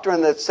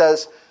doctrine that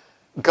says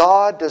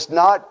God does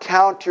not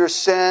count your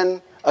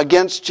sin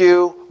against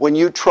you when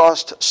you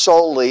trust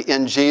solely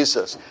in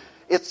Jesus.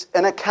 It's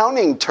an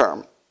accounting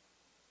term.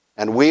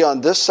 And we on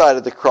this side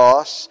of the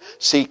cross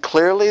see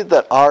clearly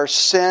that our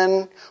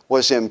sin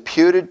was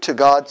imputed to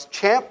God's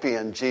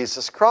champion,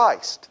 Jesus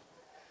Christ.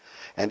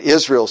 And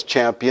Israel's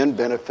champion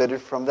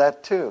benefited from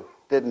that too,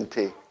 didn't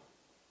he?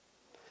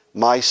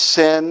 My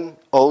sin,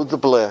 oh the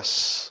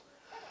bliss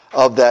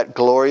of that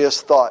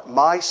glorious thought.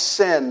 My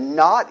sin,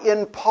 not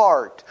in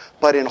part,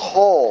 but in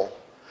whole,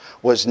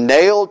 was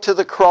nailed to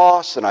the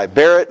cross, and I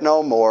bear it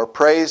no more.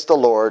 Praise the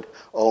Lord,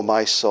 O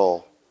my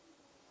soul.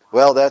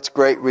 Well, that's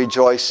great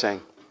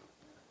rejoicing.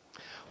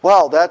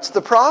 Well, that's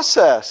the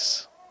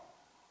process.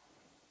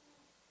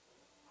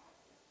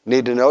 You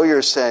need to know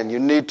your sin. You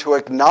need to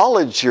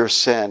acknowledge your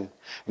sin.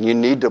 And you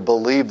need to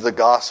believe the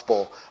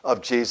gospel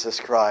of Jesus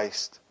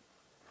Christ.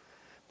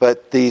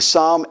 But the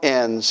psalm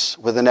ends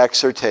with an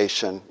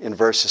exhortation in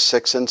verses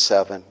 6 and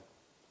 7.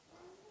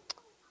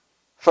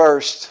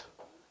 First,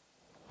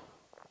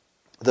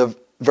 the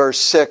verse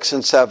 6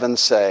 and 7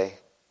 say,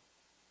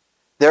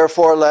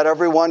 therefore, let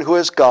everyone who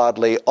is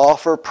godly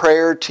offer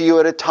prayer to you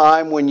at a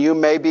time when you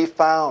may be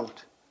found.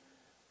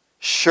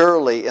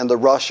 Surely in the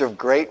rush of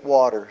great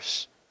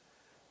waters,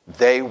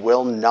 they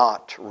will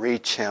not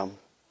reach him.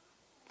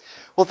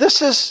 Well,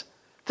 this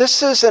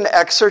is an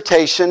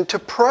exhortation to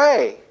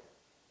pray.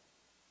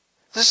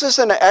 This is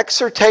an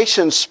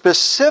exhortation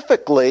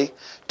specifically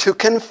to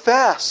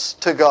confess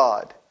to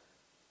God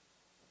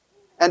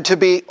and to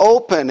be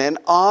open and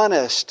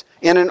honest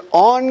in an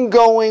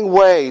ongoing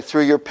way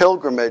through your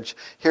pilgrimage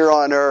here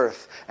on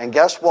earth. And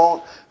guess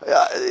what?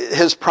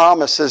 His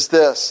promise is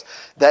this,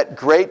 that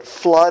great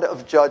flood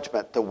of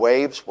judgment, the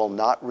waves will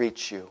not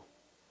reach you.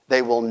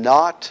 They will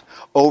not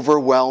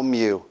overwhelm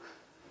you.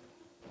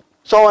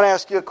 So I want to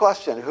ask you a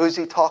question. Who is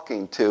he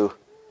talking to?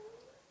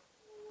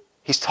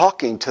 He's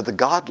talking to the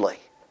godly.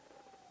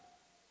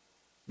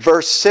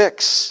 Verse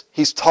 6,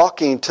 he's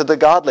talking to the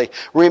godly.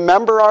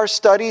 Remember our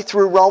study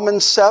through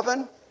Romans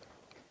 7?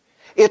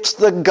 It's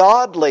the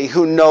godly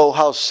who know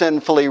how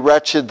sinfully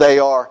wretched they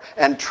are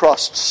and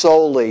trust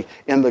solely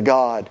in the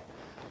God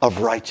of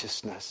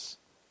righteousness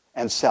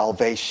and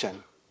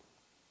salvation.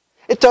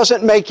 It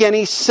doesn't make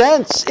any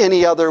sense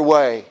any other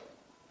way.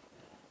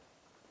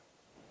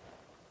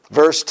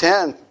 Verse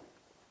 10,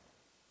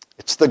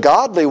 it's the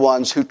godly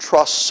ones who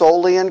trust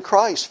solely in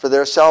Christ for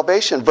their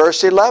salvation.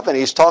 Verse 11,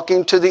 he's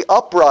talking to the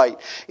upright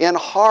in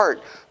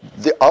heart.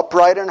 The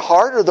upright in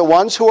heart are the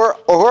ones who are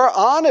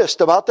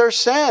honest about their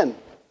sin.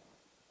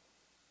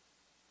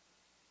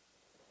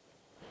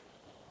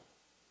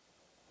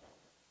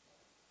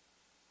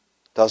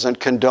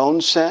 Doesn't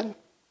condone sin.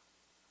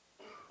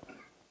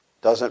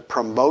 Doesn't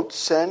promote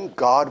sin,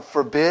 God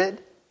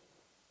forbid.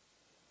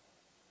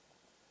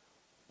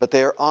 But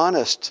they are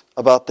honest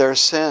about their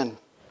sin.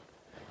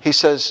 He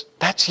says,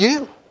 that's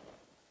you.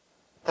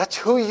 That's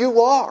who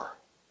you are.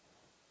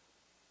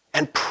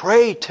 And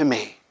pray to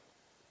me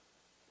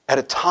at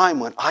a time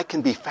when I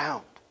can be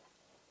found.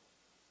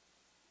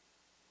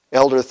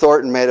 Elder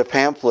Thornton made a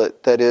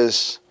pamphlet that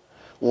is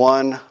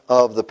one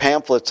of the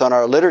pamphlets on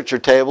our literature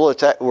table.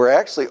 We're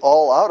actually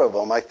all out of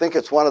them. I think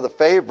it's one of the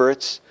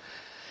favorites.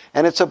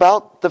 And it's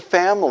about the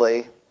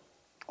family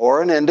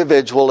or an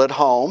individual at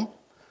home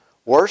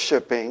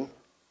worshiping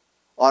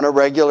on a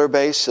regular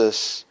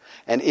basis.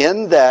 And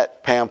in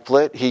that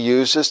pamphlet, he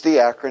uses the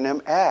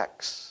acronym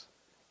ACTS.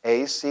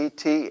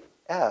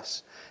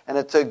 A-C-T-S. And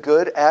it's a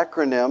good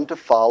acronym to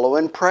follow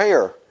in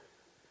prayer.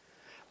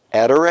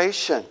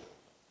 Adoration.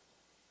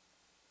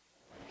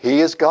 He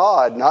is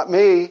God, not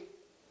me.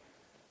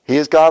 He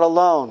is God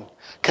alone.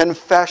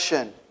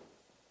 Confession.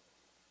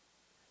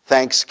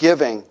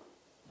 Thanksgiving.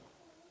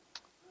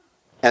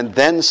 And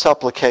then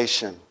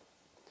supplication.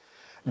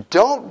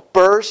 Don't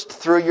burst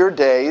through your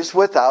days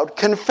without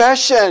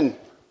confession.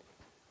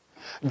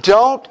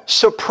 Don't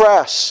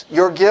suppress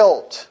your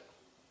guilt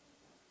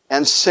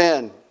and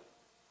sin.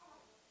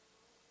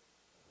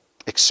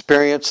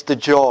 Experience the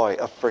joy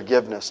of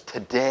forgiveness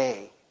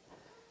today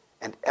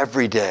and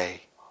every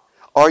day.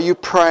 Are you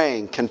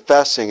praying,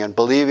 confessing, and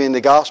believing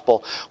the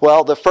gospel?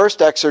 Well, the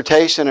first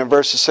exhortation in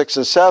verses 6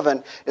 and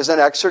 7 is an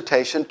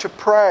exhortation to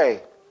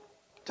pray,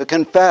 to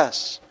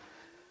confess.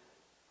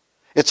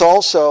 It's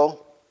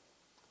also,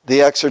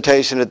 the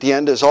exhortation at the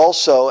end is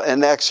also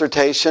an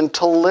exhortation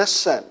to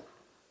listen.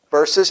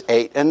 Verses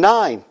 8 and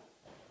 9.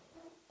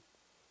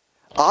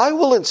 I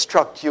will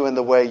instruct you in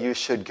the way you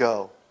should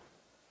go.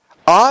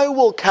 I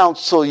will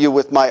counsel you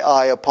with my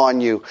eye upon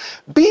you.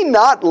 Be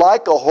not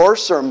like a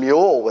horse or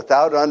mule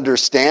without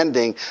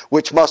understanding,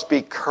 which must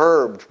be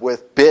curbed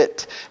with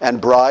bit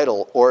and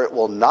bridle, or it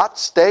will not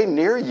stay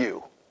near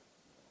you.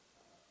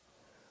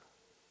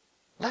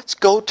 Let's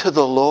go to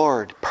the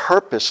Lord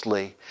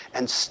purposely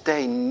and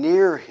stay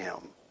near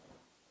Him,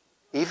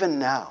 even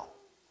now.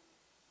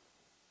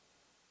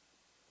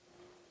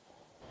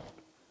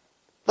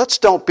 Let's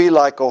don't be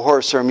like a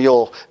horse or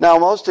mule. Now,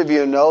 most of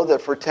you know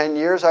that for 10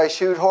 years I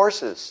shoot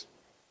horses.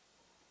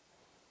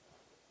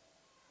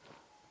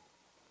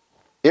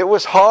 It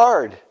was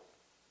hard,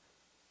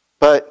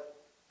 but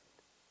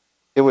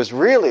it was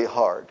really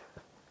hard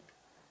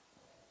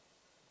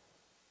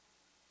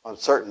on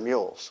certain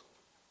mules.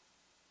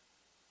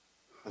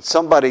 And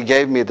somebody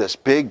gave me this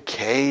big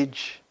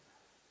cage,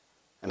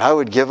 and I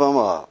would give them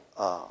a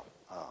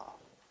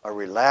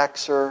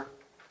relaxer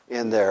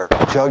in their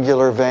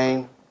jugular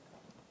vein.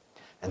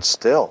 And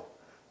still,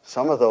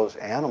 some of those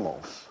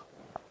animals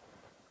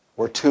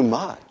were too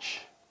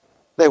much.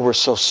 They were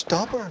so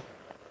stubborn.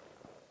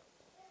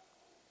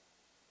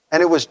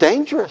 And it was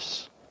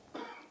dangerous.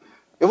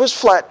 It was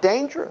flat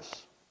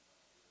dangerous.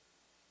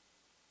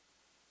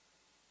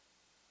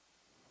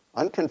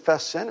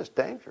 Unconfessed sin is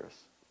dangerous.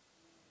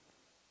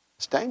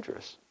 It's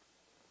dangerous.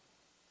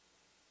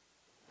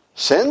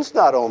 Sin's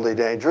not only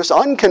dangerous,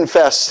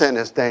 unconfessed sin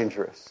is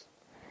dangerous.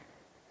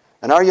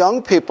 And our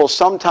young people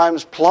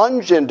sometimes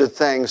plunge into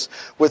things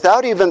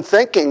without even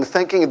thinking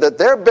that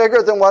they're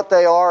bigger than what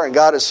they are and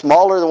God is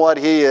smaller than what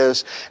He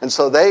is. And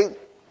so they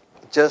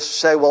just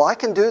say, well, I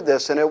can do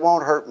this and it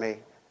won't hurt me.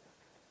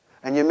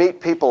 And you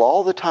meet people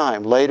all the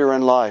time later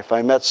in life.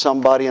 I met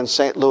somebody in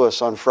St. Louis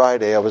on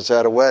Friday. I was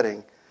at a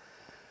wedding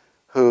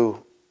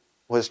who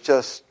was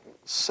just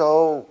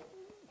so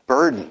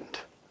burdened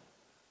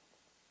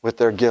with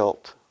their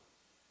guilt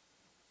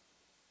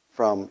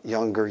from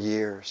younger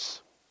years.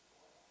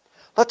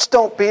 Let's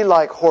don't be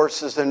like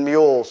horses and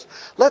mules.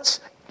 Let's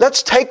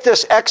take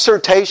this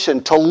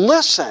exhortation to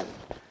listen.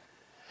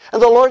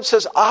 And the Lord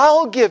says,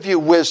 I'll give you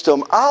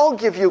wisdom. I'll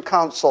give you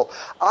counsel.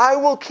 I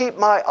will keep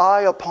my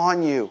eye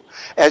upon you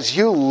as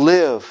you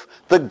live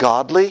the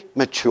godly,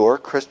 mature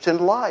Christian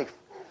life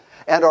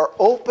and are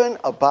open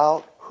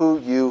about who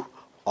you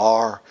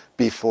are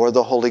before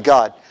the Holy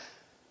God.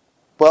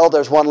 Well,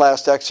 there's one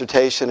last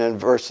exhortation in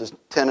verses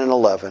 10 and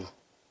 11.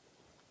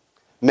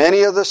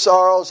 Many are the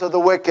sorrows of the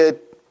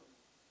wicked,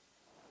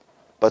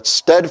 but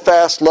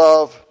steadfast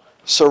love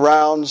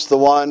surrounds the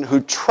one who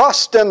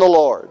trusts in the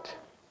Lord.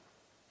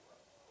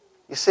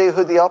 You see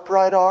who the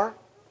upright are?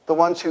 The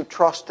ones who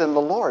trust in the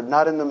Lord,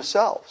 not in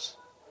themselves.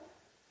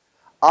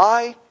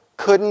 I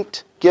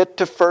couldn't get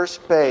to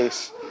first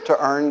base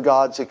to earn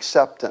God's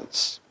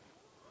acceptance.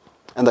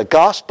 And the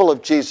gospel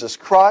of Jesus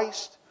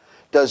Christ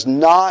does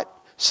not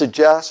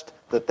suggest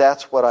that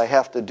that's what I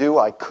have to do.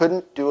 I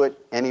couldn't do it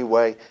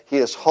anyway. He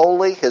is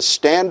holy. His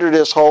standard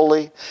is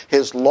holy.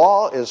 His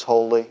law is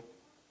holy.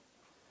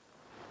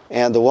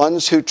 And the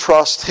ones who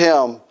trust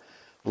Him,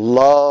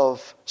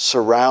 love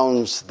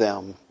surrounds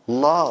them.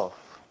 Love.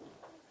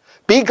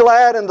 Be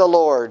glad in the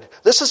Lord.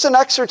 This is an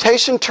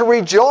exhortation to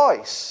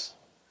rejoice.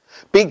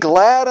 Be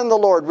glad in the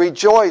Lord.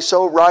 Rejoice,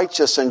 O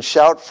righteous, and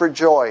shout for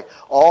joy,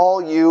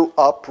 all you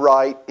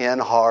upright in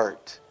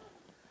heart.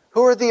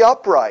 Who are the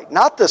upright?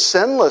 Not the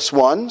sinless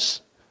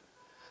ones.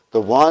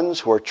 The ones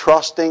who are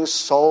trusting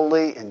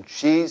solely in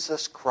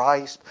Jesus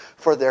Christ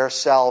for their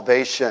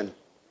salvation.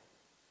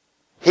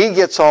 He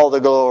gets all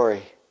the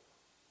glory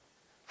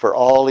for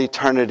all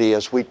eternity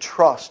as we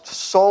trust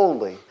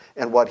solely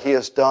in what He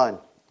has done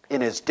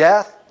in His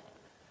death,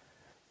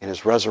 in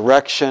His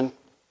resurrection,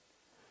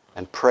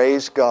 and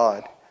praise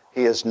God,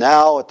 He is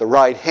now at the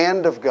right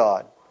hand of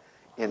God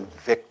in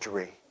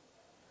victory.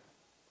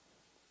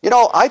 You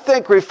know, I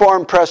think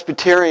Reformed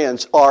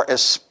Presbyterians are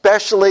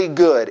especially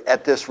good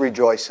at this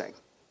rejoicing.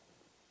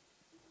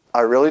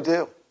 I really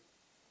do.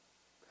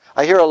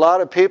 I hear a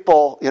lot of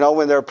people,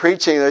 when they're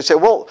preaching, they say,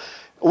 well,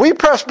 we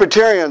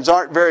Presbyterians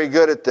aren't very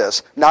good at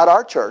this. Not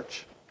our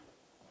church.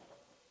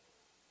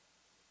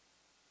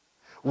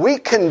 We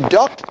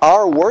conduct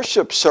our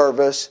worship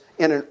service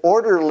in an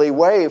orderly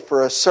way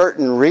for a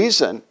certain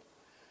reason.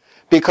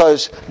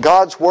 Because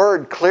God's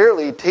Word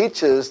clearly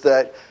teaches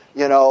that,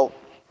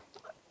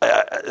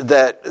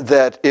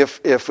 that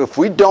if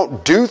we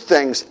don't do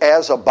things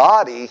as a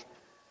body,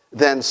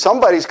 then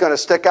somebody's going to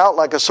stick out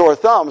like a sore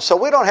thumb. So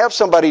we don't have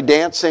somebody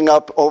dancing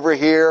up over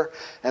here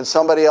and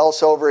somebody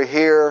else over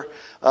here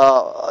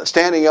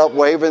standing up,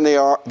 waving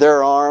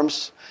their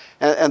arms.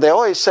 And they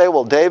always say,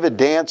 well, David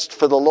danced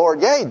for the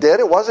Lord. Yeah, he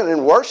did. It wasn't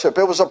in worship.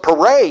 It was a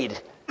parade.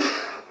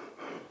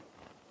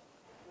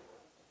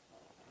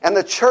 And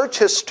the church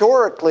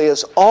historically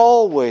has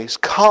always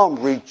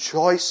come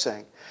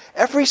rejoicing.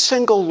 Every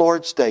single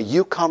Lord's Day,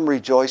 you come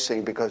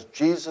rejoicing because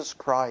Jesus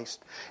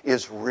Christ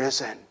is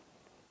risen.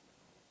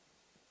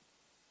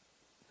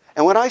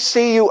 And when I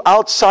see you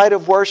outside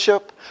of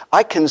worship,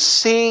 I can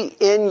see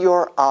in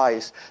your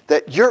eyes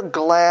that you're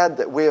glad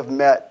that we have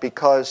met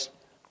because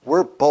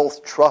we're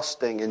both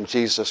trusting in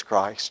Jesus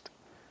Christ.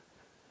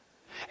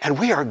 And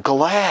we are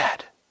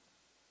glad.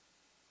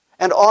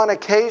 And on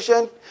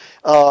occasion,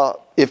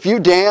 if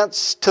you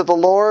dance to the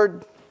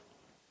Lord,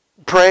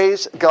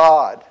 praise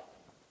God.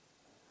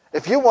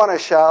 If you want to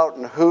shout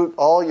and hoot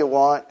all you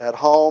want at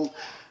home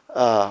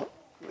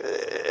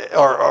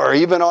or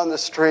even on the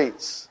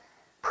streets,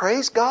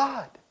 praise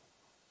God.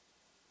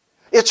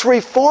 It's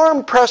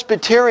Reformed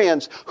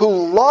Presbyterians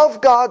who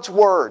love God's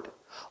Word,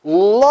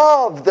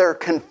 love their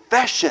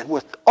confession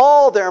with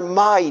all their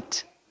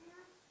might,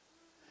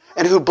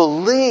 and who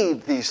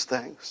believe these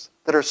things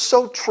that are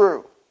so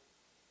true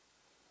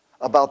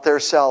about their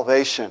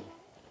salvation,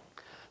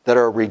 that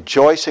are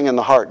rejoicing in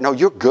the heart. No,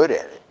 you're good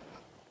at it.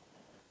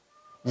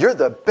 You're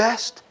the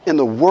best in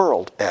the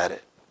world at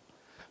it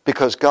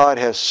because God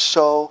has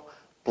so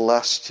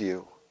blessed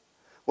you.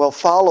 Well,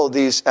 follow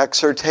these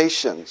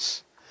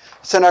exhortations.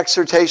 It's an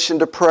exhortation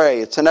to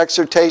pray. It's an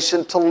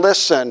exhortation to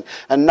listen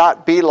and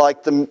not be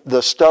like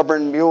the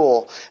stubborn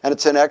mule. And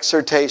it's an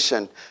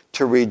exhortation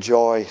to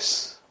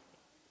rejoice.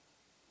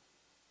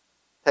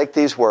 Take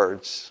these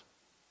words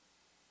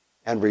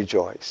and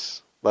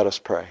rejoice. Let us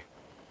pray.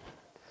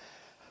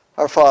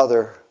 Our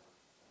Father,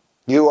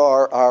 You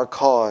are our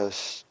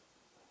cause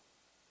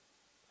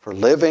for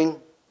living,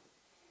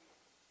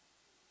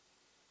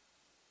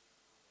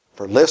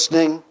 for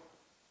listening,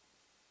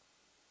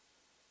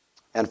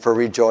 and for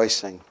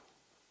rejoicing.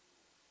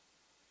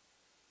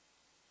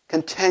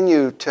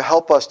 Continue to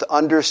help us to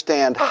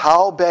understand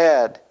how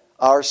bad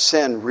our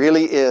sin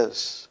really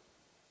is,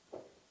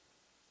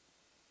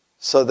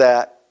 so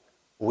that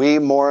we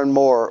more and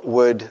more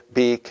would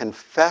be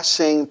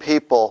confessing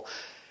people.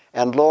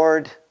 And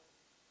Lord,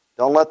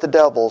 don't let the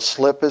devil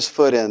slip his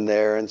foot in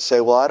there and say,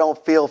 well, I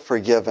don't feel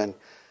forgiven.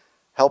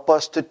 Help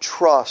us to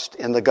trust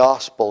in the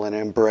gospel and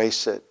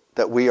embrace it,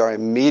 that we are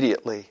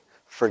immediately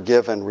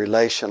forgiven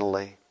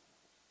relationally.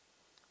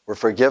 We're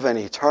forgiven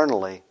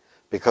eternally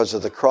because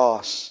of the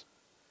cross,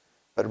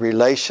 but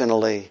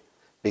relationally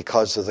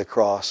because of the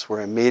cross,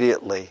 we're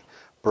immediately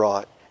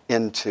brought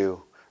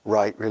into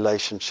right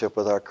relationship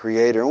with our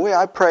Creator. And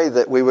I pray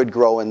that we would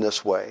grow in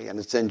this way. And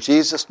it's in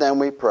Jesus' name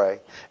we pray.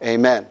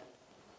 Amen.